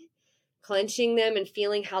releasing, clenching them and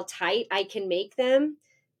feeling how tight I can make them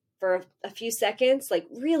for a few seconds, like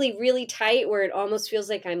really, really tight where it almost feels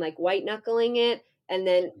like I'm like white knuckling it, and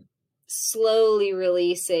then slowly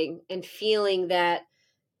releasing and feeling that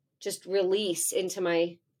just release into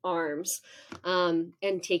my arms,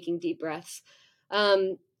 and taking deep breaths.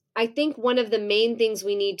 I think one of the main things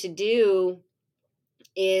we need to do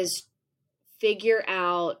is figure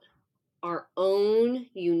out our own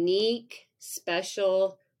unique,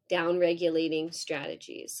 special down-regulating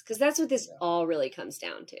strategies, because that's what this all really comes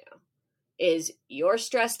down to. Is you're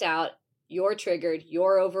stressed out, you're triggered,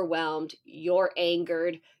 you're overwhelmed, you're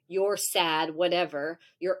angered, you're sad, whatever.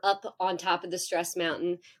 You're up on top of the stress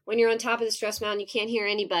mountain. When you're on top of the stress mountain, you can't hear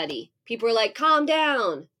anybody. People are like, calm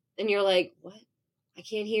down. And you're like, what? I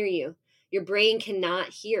can't hear you. Your brain cannot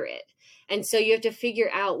hear it. And so you have to figure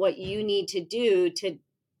out what you need to do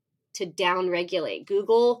to down-regulate.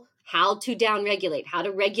 Google how to down-regulate, how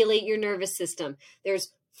to regulate your nervous system.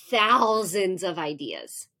 There's thousands of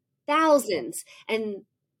ideas. Thousands. And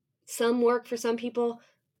some work for some people,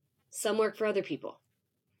 some work for other people.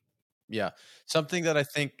 Yeah. Something that I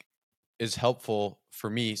think is helpful for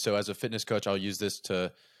me. So as a fitness coach, I'll use this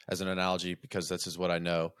as an analogy because this is what I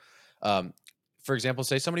know. For example,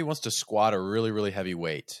 say somebody wants to squat a really, really heavy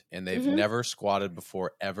weight and they've never squatted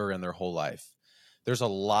before ever in their whole life. There's a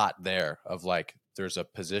lot there of like, there's a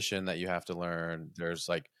position that you have to learn. There's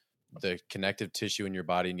like the connective tissue in your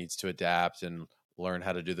body needs to adapt and learn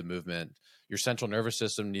how to do the movement. Your central nervous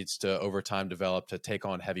system needs to over time develop to take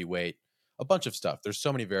on heavy weight, a bunch of stuff. There's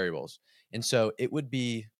so many variables. And so it would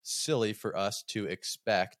be silly for us to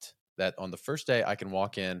expect that on the first day I can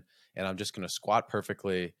walk in and I'm just going to squat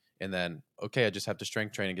perfectly. And then, okay, I just have to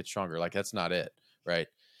strength train and get stronger. Like that's not it, right?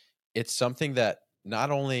 It's something that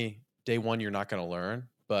not only day one, you're not going to learn,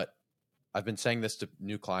 but I've been saying this to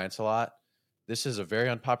new clients a lot. This is a very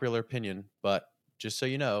unpopular opinion, but just so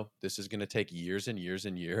you know, this is going to take years and years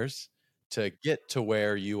and years to get to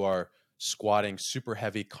where you are squatting super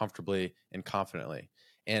heavy, comfortably and confidently.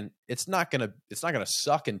 And it's not going to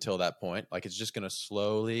suck until that point. Like it's just going to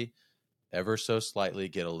slowly, ever so slightly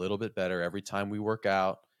get a little bit better every time we work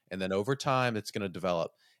out. And then over time, it's going to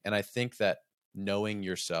develop. And I think that knowing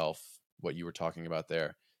yourself, what you were talking about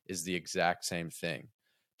there, is the exact same thing.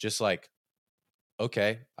 Just like,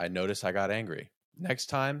 okay, I notice I got angry. Next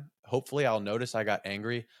time, hopefully I'll notice I got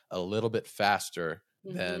angry a little bit faster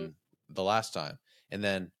than the last time. And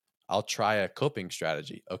then I'll try a coping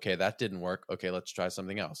strategy. Okay, that didn't work. Okay, let's try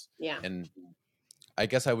something else. Yeah. And I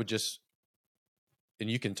guess I would just, and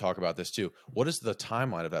you can talk about this too. What does the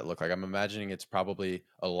timeline of that look like? I'm imagining it's probably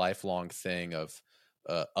a lifelong thing of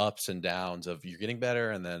ups and downs of you're getting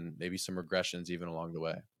better and then maybe some regressions even along the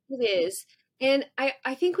way. It is. And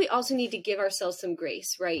I think we also need to give ourselves some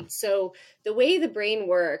grace, right? So the way the brain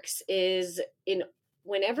works is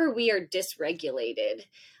whenever we are dysregulated,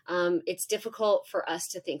 it's difficult for us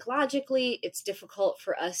to think logically. It's difficult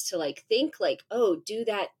for us to think oh, do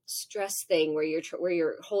that stress thing where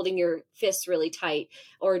you're holding your fists really tight,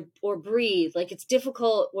 or breathe. It's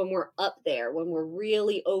difficult when we're up there, when we're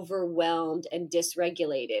really overwhelmed and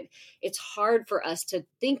dysregulated. It's hard for us to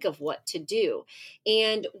think of what to do.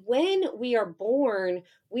 And when we are born,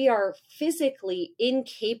 we are physically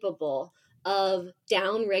incapable of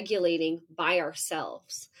down regulating by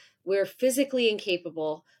ourselves. We're physically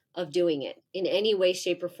incapable of doing it in any way,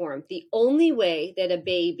 shape, or form. The only way that a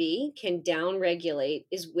baby can down regulate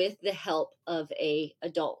is with the help of an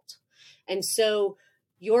adult. And so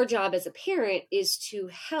your job as a parent is to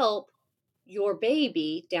help your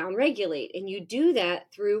baby down regulate. And you do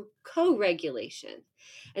that through co-regulation.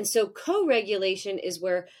 And so co-regulation is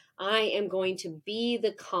where I am going to be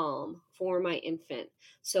the calm for my infant.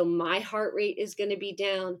 So my heart rate is going to be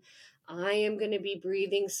down. I am going to be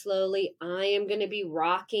breathing slowly. I am going to be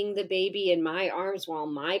rocking the baby in my arms while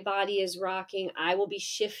my body is rocking. I will be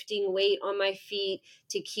shifting weight on my feet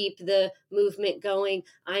to keep the movement going.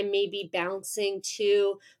 I may be bouncing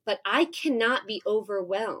too, but I cannot be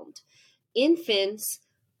overwhelmed. Infants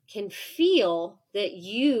can feel that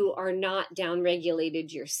you are not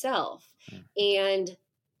downregulated yourself. And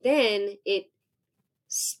then it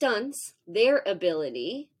stunts their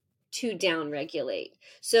ability to downregulate.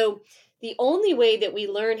 So the only way that we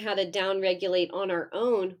learn how to downregulate on our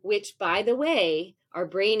own, which by the way, our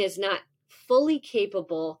brain is not fully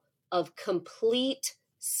capable of complete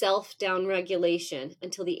self-downregulation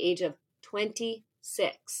until the age of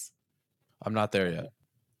 26. I'm not there yet.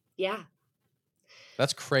 Yeah.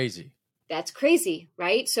 That's crazy. That's crazy,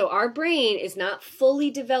 right? So our brain is not fully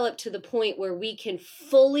developed to the point where we can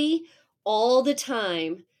fully, all the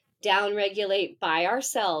time, downregulate by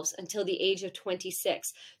ourselves until the age of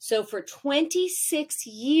 26. So for 26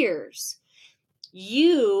 years,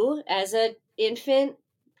 you as an infant,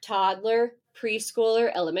 toddler,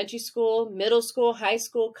 preschooler, elementary school, middle school, high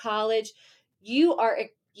school, college, you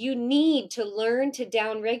need to learn to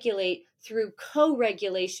downregulate through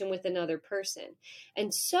co-regulation with another person.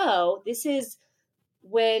 And so this is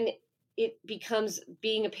when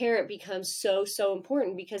being a parent becomes so, so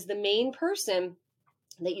important, because the main person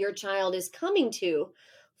that your child is coming to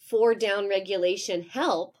for downregulation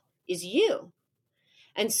help is you.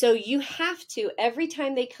 And so you have to, every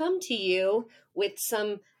time they come to you with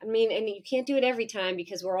and you can't do it every time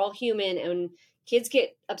because we're all human, and kids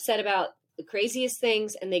get upset about the craziest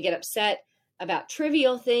things, and they get upset about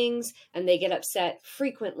trivial things, and they get upset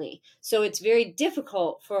frequently. So it's very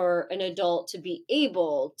difficult for an adult to be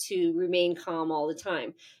able to remain calm all the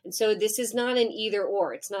time. And so this is not an either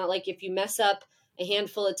or. It's not like if you mess up a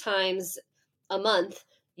handful of times a month,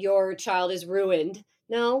 your child is ruined.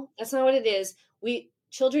 No, that's not what it is.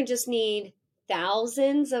 Children just need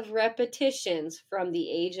thousands of repetitions from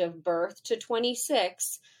the age of birth to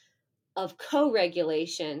 26 of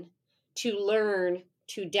co-regulation to learn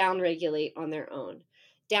to downregulate on their own.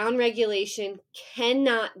 Downregulation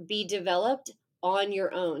cannot be developed on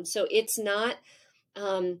your own. So it's not,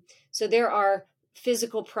 so there are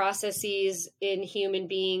physical processes in human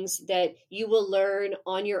beings that you will learn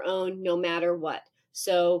on your own no matter what.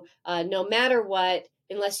 So no matter what,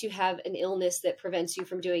 unless you have an illness that prevents you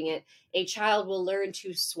from doing it, a child will learn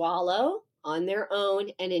to swallow on their own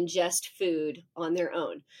and ingest food on their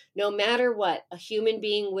own. No matter what, a human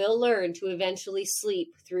being will learn to eventually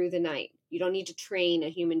sleep through the night. You don't need to train a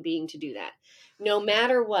human being to do that. No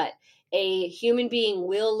matter what, a human being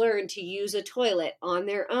will learn to use a toilet on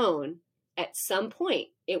their own at some point.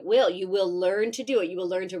 You will learn to do it. You will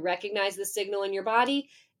learn to recognize the signal in your body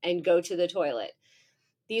and go to the toilet.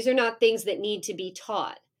 These are not things that need to be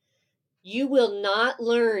taught. You will not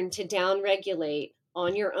learn to downregulate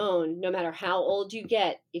on your own, no matter how old you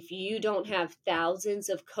get, if you don't have thousands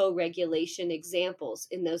of co-regulation examples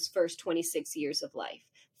in those first 26 years of life.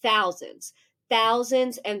 Thousands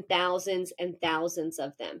and thousands and thousands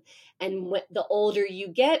of them. And the older you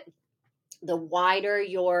get, the wider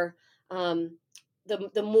your,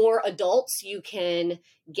 the more adults you can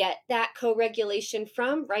get that co-regulation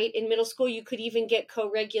from, right? In middle school, you could even get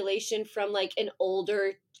co-regulation from an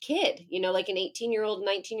older kid, like an 18-year-old,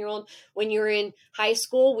 19-year-old. When you're in high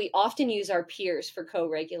school, we often use our peers for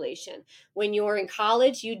co-regulation. When you're in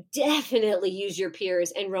college, you definitely use your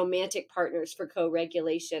peers and romantic partners for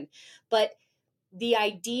co-regulation. But the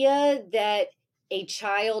idea that a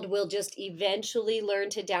child will just eventually learn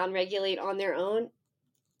to downregulate on their own,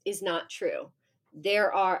 is not true.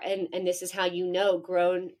 There are, and this is how you know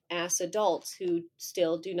grown ass adults who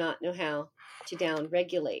still do not know how to down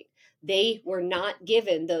regulate. They were not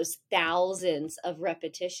given those thousands of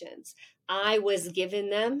repetitions. I was given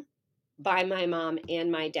them by my mom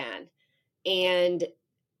and my dad. And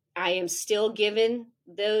I am still given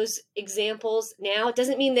those examples now. It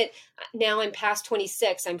doesn't mean that now I'm past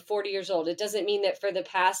 26, I'm 40 years old. It doesn't mean that for the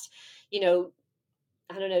past, I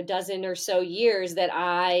don't know, dozen or so years that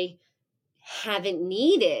I haven't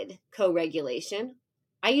needed co-regulation.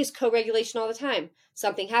 I use co-regulation all the time.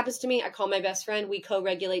 Something happens to me, I call my best friend, we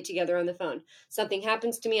co-regulate together on the phone. Something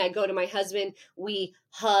happens to me, I go to my husband, we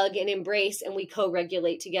hug and embrace and we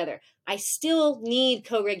co-regulate together. I still need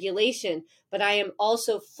co-regulation, but I am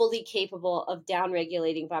also fully capable of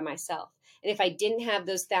down-regulating by myself. And if I didn't have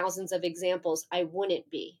those thousands of examples, I wouldn't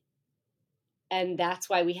be. And that's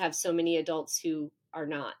why we have so many adults who are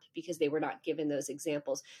not, because they were not given those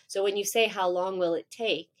examples. So when you say, how long will it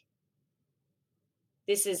take?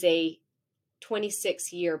 This is a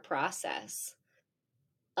 26-year process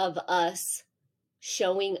of us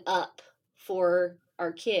showing up for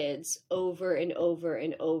our kids over and over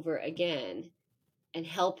and over again and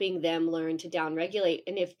helping them learn to downregulate.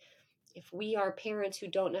 And if we are parents who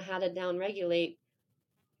don't know how to downregulate,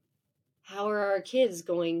 how are our kids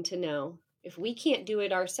going to know? If we can't do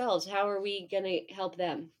it ourselves, how are we going to help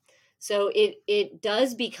them? So it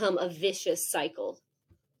does become a vicious cycle.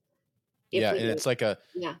 And it's like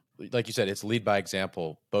like you said, it's lead by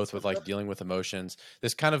example, both with like dealing with emotions.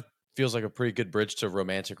 This kind of feels like a pretty good bridge to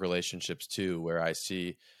romantic relationships too, where I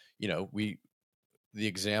see, the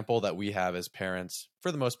example that we have as parents,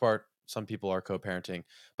 for the most part, some people are co-parenting,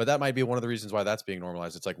 but that might be one of the reasons why that's being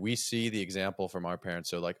normalized. It's like we see the example from our parents.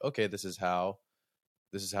 So like, okay, this is how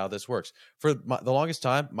this works. For the longest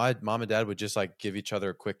time, my mom and dad would just like give each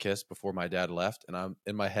other a quick kiss before my dad left. And I'm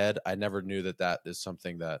in my head, I never knew that is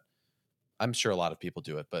something that I'm sure a lot of people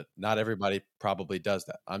do it, but not everybody probably does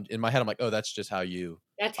that. I'm in my head, I'm like, oh, that's just how you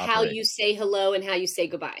That's operate. how you say hello and how you say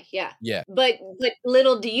goodbye. Yeah. Yeah. But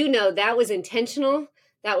little do you know, that was intentional.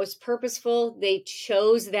 That was purposeful. They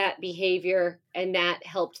chose that behavior and that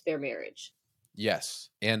helped their marriage. Yes.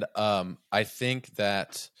 And I think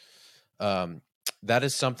that that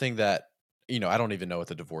is something that, I don't even know what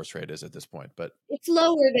the divorce rate is at this point, but it's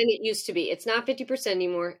lower than it used to be. It's not 50%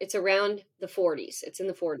 anymore. It's around the 40s. It's in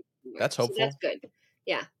the 40s. That's hopeful. So that's good.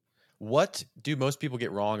 Yeah. What do most people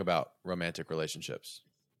get wrong about romantic relationships?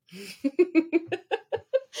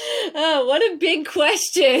 Oh, what a big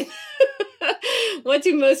question. What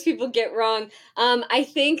do most people get wrong? I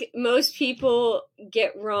think most people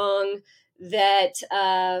get wrong that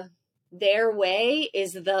their way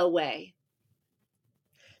is the way.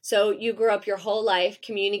 So you grew up your whole life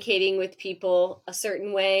communicating with people a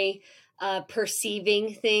certain way,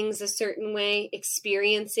 perceiving things a certain way,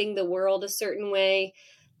 experiencing the world a certain way,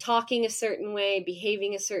 talking a certain way,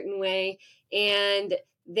 behaving a certain way. And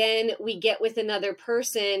then we get with another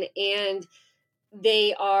person and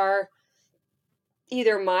they are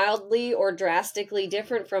either mildly or drastically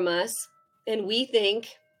different from us. And we think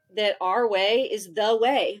that our way is the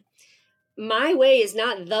way. My way is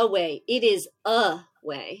not the way. It is a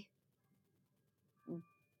way.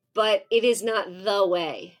 But it is not the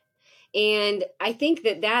way. And I think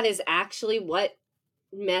that is actually what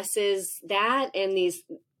messes that and these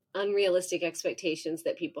unrealistic expectations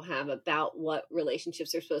that people have about what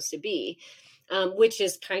relationships are supposed to be, which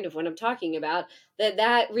is kind of what I'm talking about,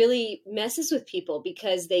 that really messes with people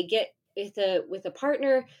because they get with a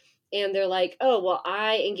partner and they're like, oh, well,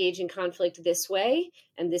 I engage in conflict this way,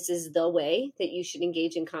 and this is the way that you should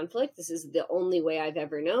engage in conflict. This is the only way I've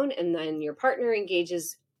ever known. And then your partner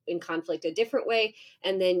engages in conflict a different way,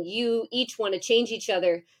 and then you each want to change each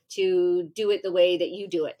other to do it the way that you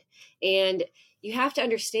do it. And you have to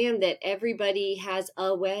understand that everybody has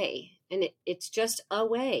a way, and it's just a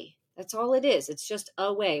way. That's all it is. It's just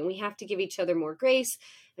a way. And we have to give each other more grace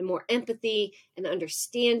and more empathy and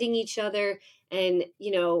understanding each other. And,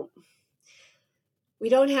 we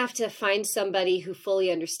don't have to find somebody who fully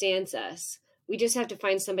understands us. We just have to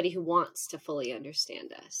find somebody who wants to fully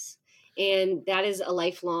understand us. And that is a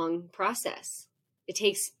lifelong process. It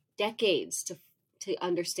takes decades to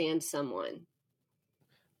understand someone.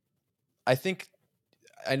 I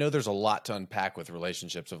know there's a lot to unpack with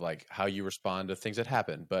relationships of like how you respond to things that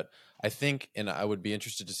happen, but I think, and I would be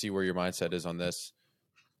interested to see where your mindset is on this.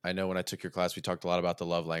 I know when I took your class, we talked a lot about the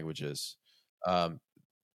love languages.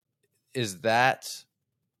 Is that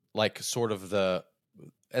like sort of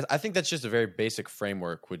I think that's just a very basic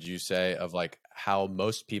framework, would you say, of like how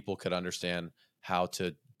most people could understand how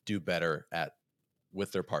to do better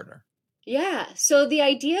with their partner? Yeah. So the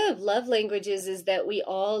idea of love languages is that we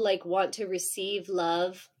all like want to receive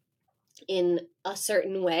love in a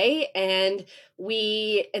certain way, and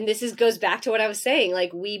this is goes back to what I was saying,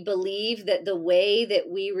 like we believe that the way that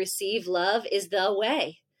we receive love is the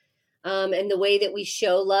way. And the way that we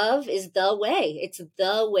show love is the way. It's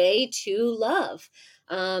the way to love.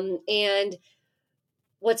 And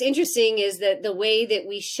what's interesting is that the way that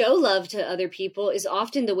we show love to other people is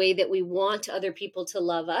often the way that we want other people to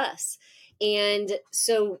love us. And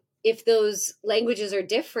so if those languages are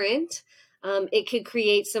different, it could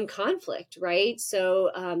create some conflict, right? So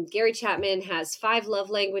Gary Chapman has 5 love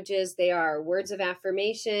languages. They are words of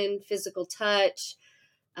affirmation, physical touch.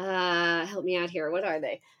 Help me out here. What are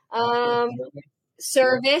they? Um,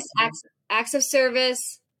 Service, acts of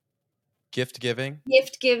service, Gift giving,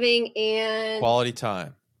 and quality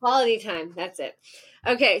time. quality time. That's it.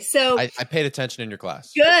 Okay, so I paid attention in your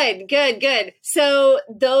class. good. So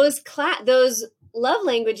those love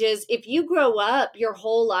languages, if you grow up your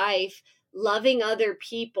whole life loving other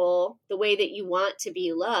people the way that you want to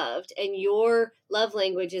be loved, and your love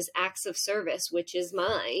language is acts of service, which is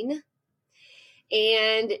mine,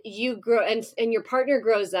 and you grow and your partner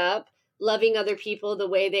grows up loving other people the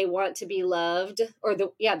way they want to be loved, or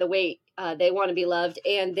the way they want to be loved,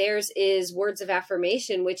 and theirs is words of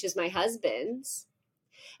affirmation, which is my husband's,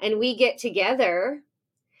 and we get together,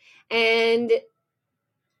 and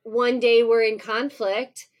one day we're in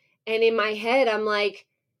conflict, and in my head I'm like,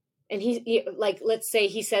 and like, let's say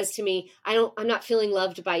he says to me, I'm not feeling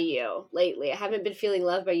loved by you lately. I haven't been feeling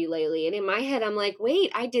loved by you lately. And in my head I'm like, wait,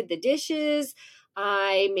 I did the dishes,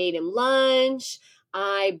 I made him lunch,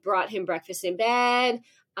 I brought him breakfast in bed,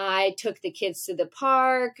 I took the kids to the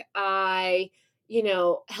park, I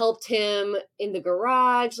helped him in the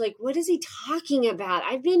garage. Like, what is he talking about?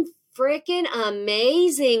 I've been freaking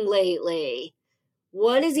amazing lately.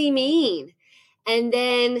 What does he mean? And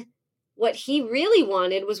then what he really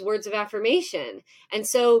wanted was words of affirmation. And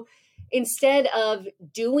so instead of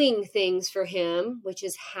doing things for him, which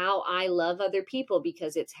is how I love other people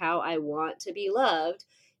because it's how I want to be loved,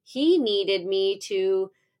 he needed me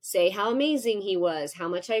to say how amazing he was, how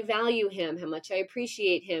much I value him, how much I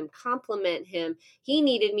appreciate him, compliment him. He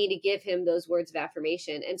needed me to give him those words of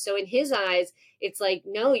affirmation. And so in his eyes, it's like,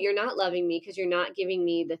 no, you're not loving me because you're not giving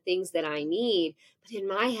me the things that I need. But in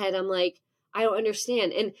my head, I'm like, I don't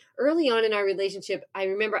understand. And early on in our relationship, I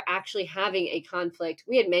remember actually having a conflict.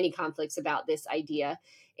 We had many conflicts about this idea.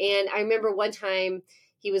 And I remember one time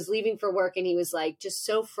he was leaving for work and he was like just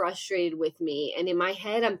so frustrated with me. And in my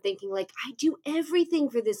head, I'm thinking like, I do everything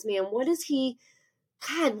for this man. What is he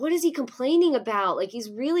complaining about? Like,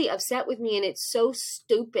 he's really upset with me and it's so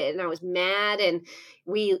stupid. And I was mad, and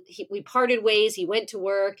we parted ways. He went to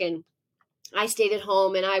work and I stayed at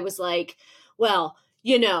home, and I was like, well,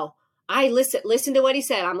 I listen to what he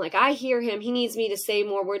said. I'm like, I hear him. He needs me to say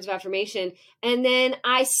more words of affirmation. And then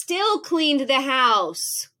I still cleaned the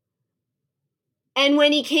house. And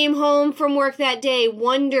when he came home from work that day,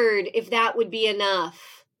 wondered if that would be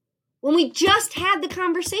enough. When we just had the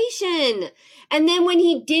conversation. And then when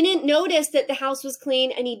he didn't notice that the house was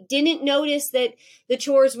clean, and he didn't notice that the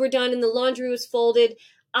chores were done and the laundry was folded,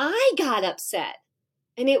 I got upset.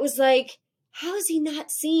 And it was like, how is he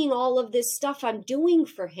not seeing all of this stuff I'm doing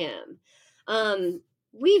for him?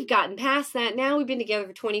 We've gotten past that now. We've been together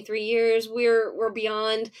for 23 years. We're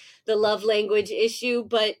beyond the love language issue,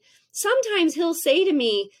 but sometimes he'll say to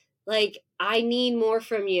me, like, I need more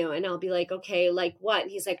from you. And I'll be like, okay, like what?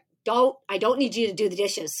 And he's like, I don't need you to do the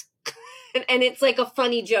dishes. And it's like a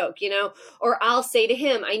funny joke, or I'll say to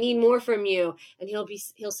him, I need more from you. And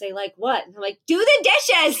he'll say like, what? And I'm like, do the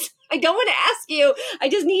dishes. I don't want to ask you. I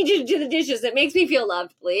just need you to do the dishes. It makes me feel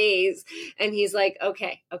loved, please. And he's like,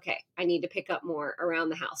 okay. I need to pick up more around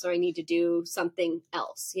the house, or I need to do something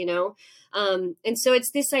else, And so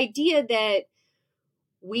it's this idea that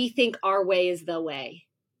we think our way is the way,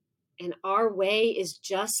 and our way is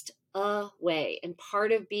just a way. And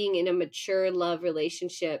part of being in a mature love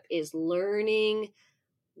relationship is learning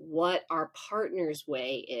what our partner's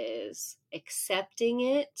way is, accepting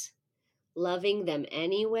it, loving them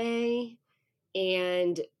anyway,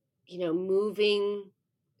 and moving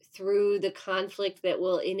through the conflict that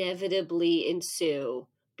will inevitably ensue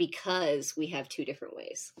because we have two different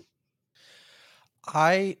ways.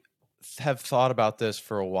 I have thought about this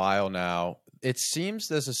for a while now. It seems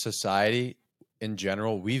as a society in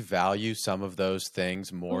general, we value some of those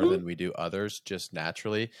things more than we do others, just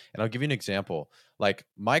naturally. And I'll give you an example. Like,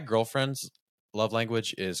 my girlfriend's love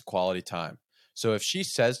language is quality time. So if she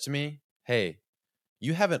says to me, hey,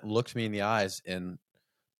 you haven't looked me in the eyes in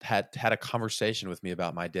had a conversation with me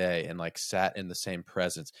about my day and like sat in the same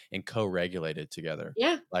presence and co-regulated together.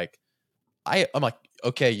 Yeah. Like I'm like,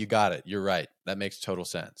 okay, you got it. You're right. That makes total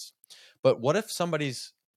sense. But what if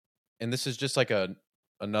somebody's, and this is just like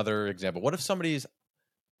another example. What if somebody's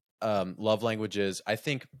love languages, I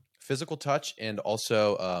think physical touch and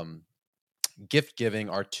also gift giving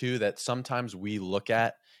are two that sometimes we look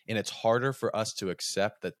at, and it's harder for us to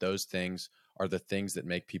accept that those things are the things that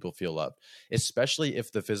make people feel loved, especially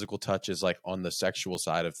if the physical touch is like on the sexual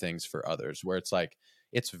side of things for others, where it's like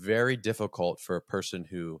it's very difficult for a person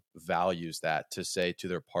who values that to say to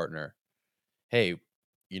their partner, hey,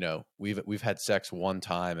 we've had sex one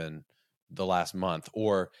time in the last month,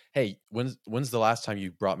 or hey, when's the last time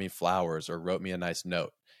you brought me flowers or wrote me a nice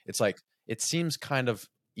note? It's like it seems kind of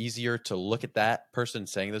easier to look at that person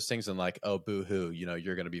saying those things and like, oh, boo hoo,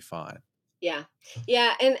 you're going to be fine. Yeah.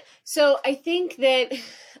 Yeah. And so I think that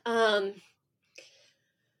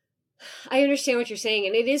I understand what you're saying,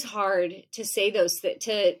 and it is hard to say those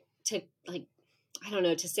to like, I don't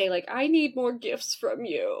know, to say like, I need more gifts from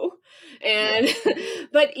you. And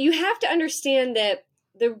but you have to understand that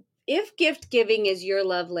if gift giving is your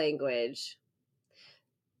love language,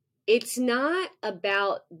 it's not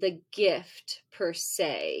about the gift per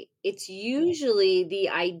se. It's usually the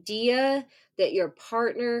idea that your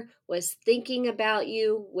partner was thinking about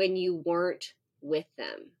you when you weren't with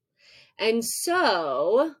them. And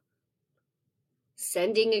so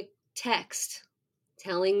sending a text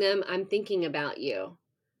telling them, I'm thinking about you.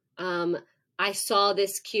 I saw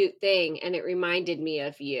this cute thing and it reminded me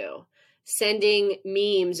of you. Sending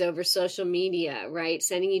memes over social media, right?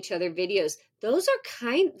 Sending each other videos. Those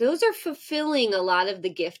are fulfilling a lot of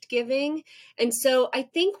the gift giving. And so I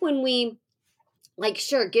think when we, like,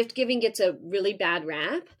 sure, gift giving gets a really bad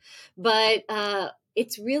rap, but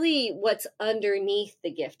it's really what's underneath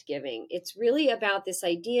the gift giving. It's really about this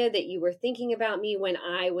idea that you were thinking about me when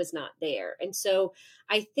I was not there. And so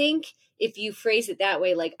I think if you phrase it that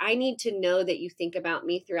way, like, I need to know that you think about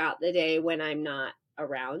me throughout the day when I'm not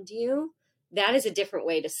around you, that is a different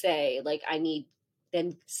way to say, like,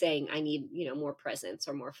 than saying I need, more presents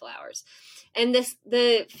or more flowers. And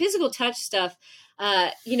the physical touch stuff,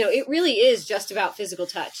 it really is just about physical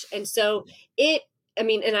touch. And so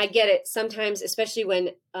and I get it sometimes, especially when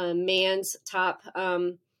a man's top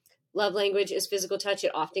love language is physical touch,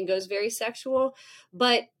 it often goes very sexual.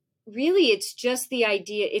 But really, it's just the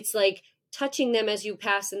idea. It's like touching them as you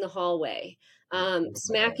pass in the hallway,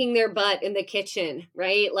 smacking their butt in the kitchen,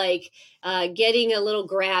 right? Like getting a little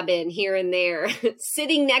grab in here and there,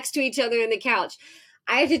 sitting next to each other in the couch.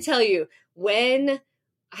 I have to tell you, I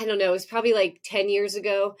don't know, it was probably like 10 years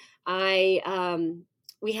ago,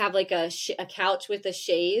 we have like a couch with a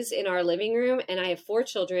chaise in our living room, and I have 4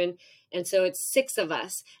 children. And so it's 6 of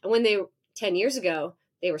us. And 10 years ago,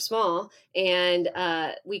 they were small, and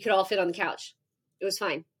we could all fit on the couch. It was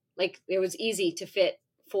fine. Like, it was easy to fit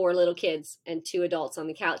 4 little kids and 2 adults on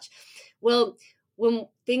the couch. Well, when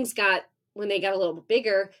they got a little bit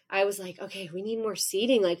bigger, I was like, okay, we need more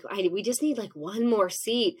seating. Like, we just need like one more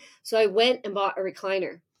seat. So I went and bought a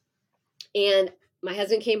recliner, and my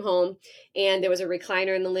husband came home and there was a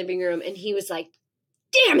recliner in the living room, and he was like,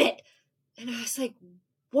 damn it. And I was like,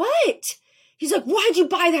 what? He's like, why'd you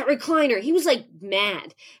buy that recliner? He was like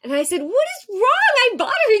mad. And I said, what is wrong? I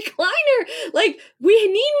bought a recliner. Like, we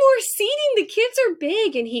need more seating. The kids are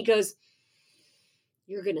big. And he goes,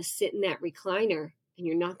 you're going to sit in that recliner and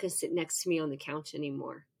you're not going to sit next to me on the couch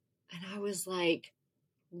anymore. And I was like,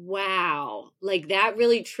 wow, like that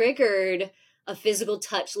really triggered a physical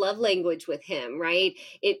touch love language with him, right?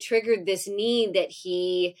 It triggered this need that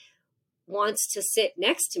he wants to sit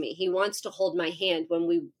next to me. He wants to hold my hand when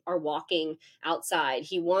we are walking outside.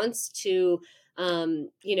 He wants to,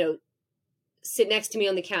 sit next to me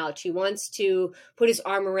on the couch. He wants to put his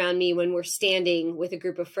arm around me when we're standing with a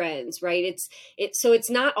group of friends, right? So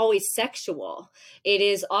it's not always sexual. It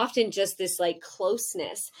is often just this like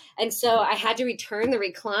closeness. And so I had to return the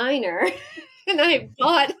recliner and I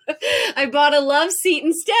bought a love seat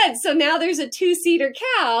instead. So now there's a 2-seater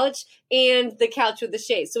couch and the couch with the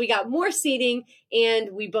chaise. So we got more seating,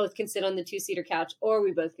 and we both can sit on the 2-seater couch, or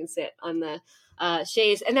we both can sit on the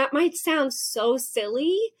chaise. And that might sound so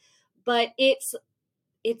silly, but it's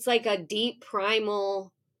like a deep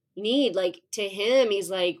primal need. Like, to him, he's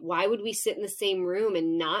like, why would we sit in the same room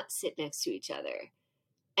and not sit next to each other?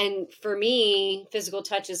 And for me, physical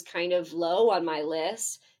touch is kind of low on my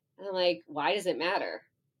list. And I'm like, why does it matter?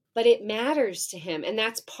 But it matters to him. And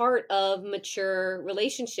that's part of mature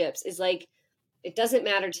relationships, is like, it doesn't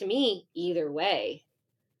matter to me either way.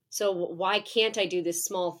 So why can't I do this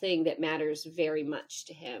small thing that matters very much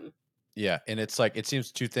to him? Yeah. And it's like, it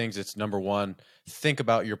seems two things. It's number one, think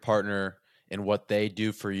about your partner and what they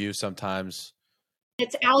do for you sometimes.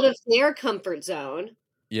 It's out of their comfort zone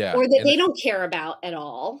Yeah. or that And they don't care about at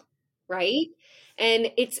all, right?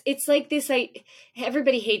 And it's like this,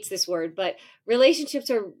 everybody hates this word, but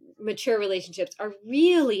mature relationships are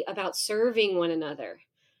really about serving one another,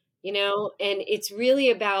 and it's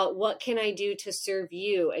really about what can I do to serve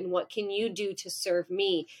you and what can you do to serve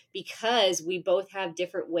me, because we both have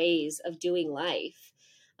different ways of doing life.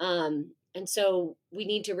 And so we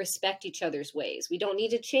need to respect each other's ways. We don't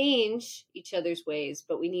need to change each other's ways,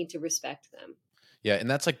 but we need to respect them. yeah. And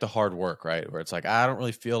that's like the hard work, right? Where it's like, I don't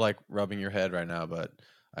really feel like rubbing your head right now, but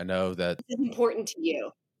I know that. This is important to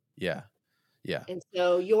you. Yeah. Yeah. And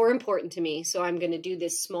so you're important to me. So I'm going to do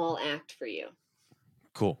this small act for you.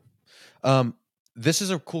 Cool. This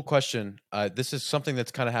is a cool question. This is something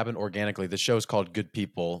that's kind of happened organically. The show is called Good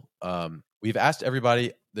People. We've asked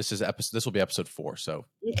everybody, this will be episode 4. So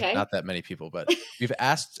Okay. not that many people, but we've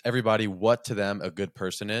asked everybody what to them a good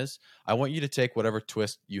person is. I want you to take whatever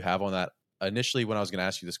twist you have on that. Initially, when I was going to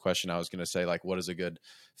ask you this question, I was going to say, like, what is a good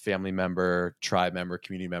family member, tribe member,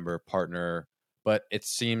 community member, partner? But it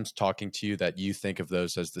seems, talking to you, that you think of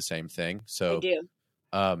those as the same thing. So I do.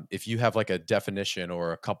 if you have like a definition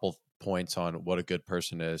or a couple points on what a good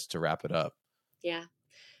person is to wrap it up. Yeah.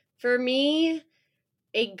 For me,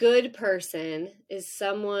 a good person is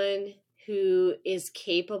someone who is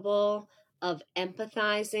capable of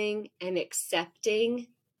empathizing and accepting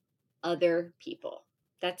other people.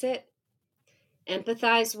 That's it.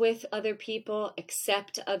 Empathize with other people,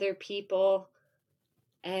 accept other people,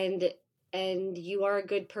 and you are a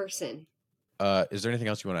good person. Is there anything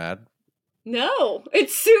else you want to add? No,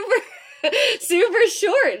 it's super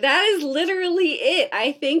short. That is literally it.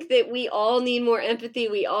 I think that we all need more empathy.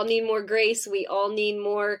 We all need more grace. We all need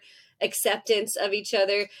more acceptance of each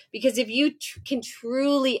other. Because if you can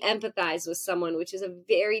truly empathize with someone, which is a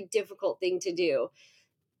very difficult thing to do,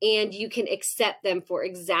 and you can accept them for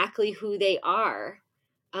exactly who they are,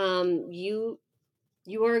 you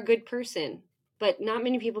are a good person. But not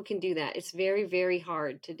many people can do that. It's very, very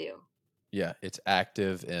hard to do. Yeah, it's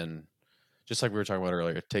active, and just like we were talking about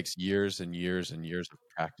earlier, it takes years and years and years of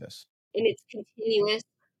practice. And it's continuous,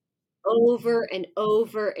 over and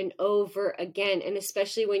over and over again. And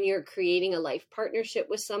especially when you're creating a life partnership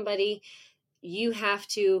with somebody, you have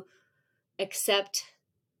to accept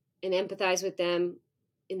and empathize with them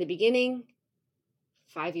in the beginning.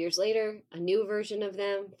 5 years later, a new version of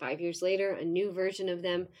them. 5 years later, a new version of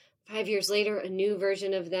them. 5 years later, a new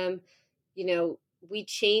version of them. We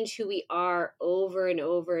change who we are over and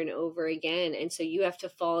over and over again. And so you have to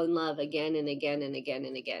fall in love again and again and again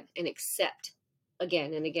and again, and accept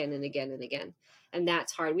again and again and again and again. And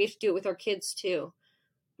that's hard. We have to do it with our kids too.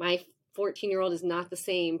 My 14-year-old is not the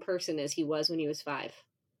same person as he was when he was 5.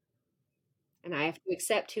 And I have to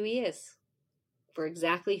accept who he is for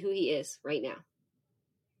exactly who he is right now.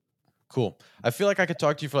 Cool. I feel like I could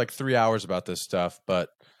talk to you for like 3 hours about this stuff, but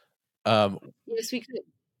yes, we could.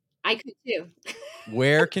 I could too.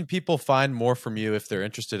 Where can people find more from you if they're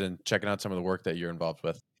interested in checking out some of the work that you're involved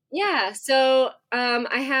with? Yeah. So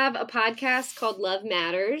I have a podcast called Love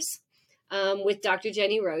Matters with Dr.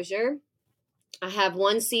 Jennie Rosier. I have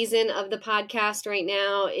 1 season of the podcast right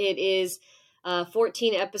now. It is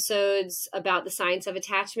 14 episodes about the science of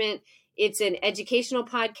attachment. It's an educational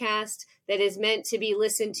podcast that is meant to be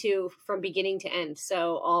listened to from beginning to end.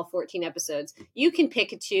 So all 14 episodes. You can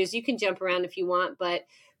pick and choose. You can jump around if you want, but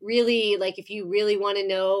really, like, if you really want to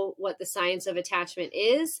know what the science of attachment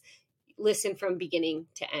is, listen from beginning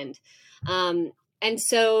to end. And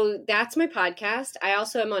so that's my podcast. I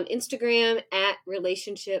also am on Instagram at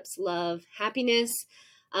Relationships Love Happiness.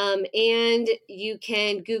 And you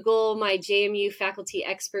can Google my JMU faculty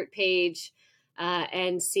expert page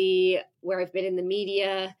and see where I've been in the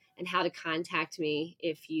media and how to contact me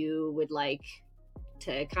if you would like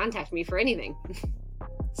to contact me for anything.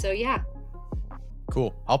 So yeah.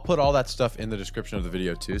 Cool. I'll put all that stuff in the description of the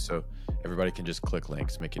video too, so everybody can just click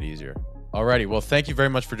links, make it easier. Alrighty. Well, thank you very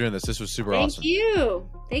much for doing this. This was super awesome. Thank you.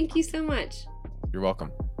 Thank you so much. You're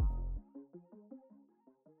welcome.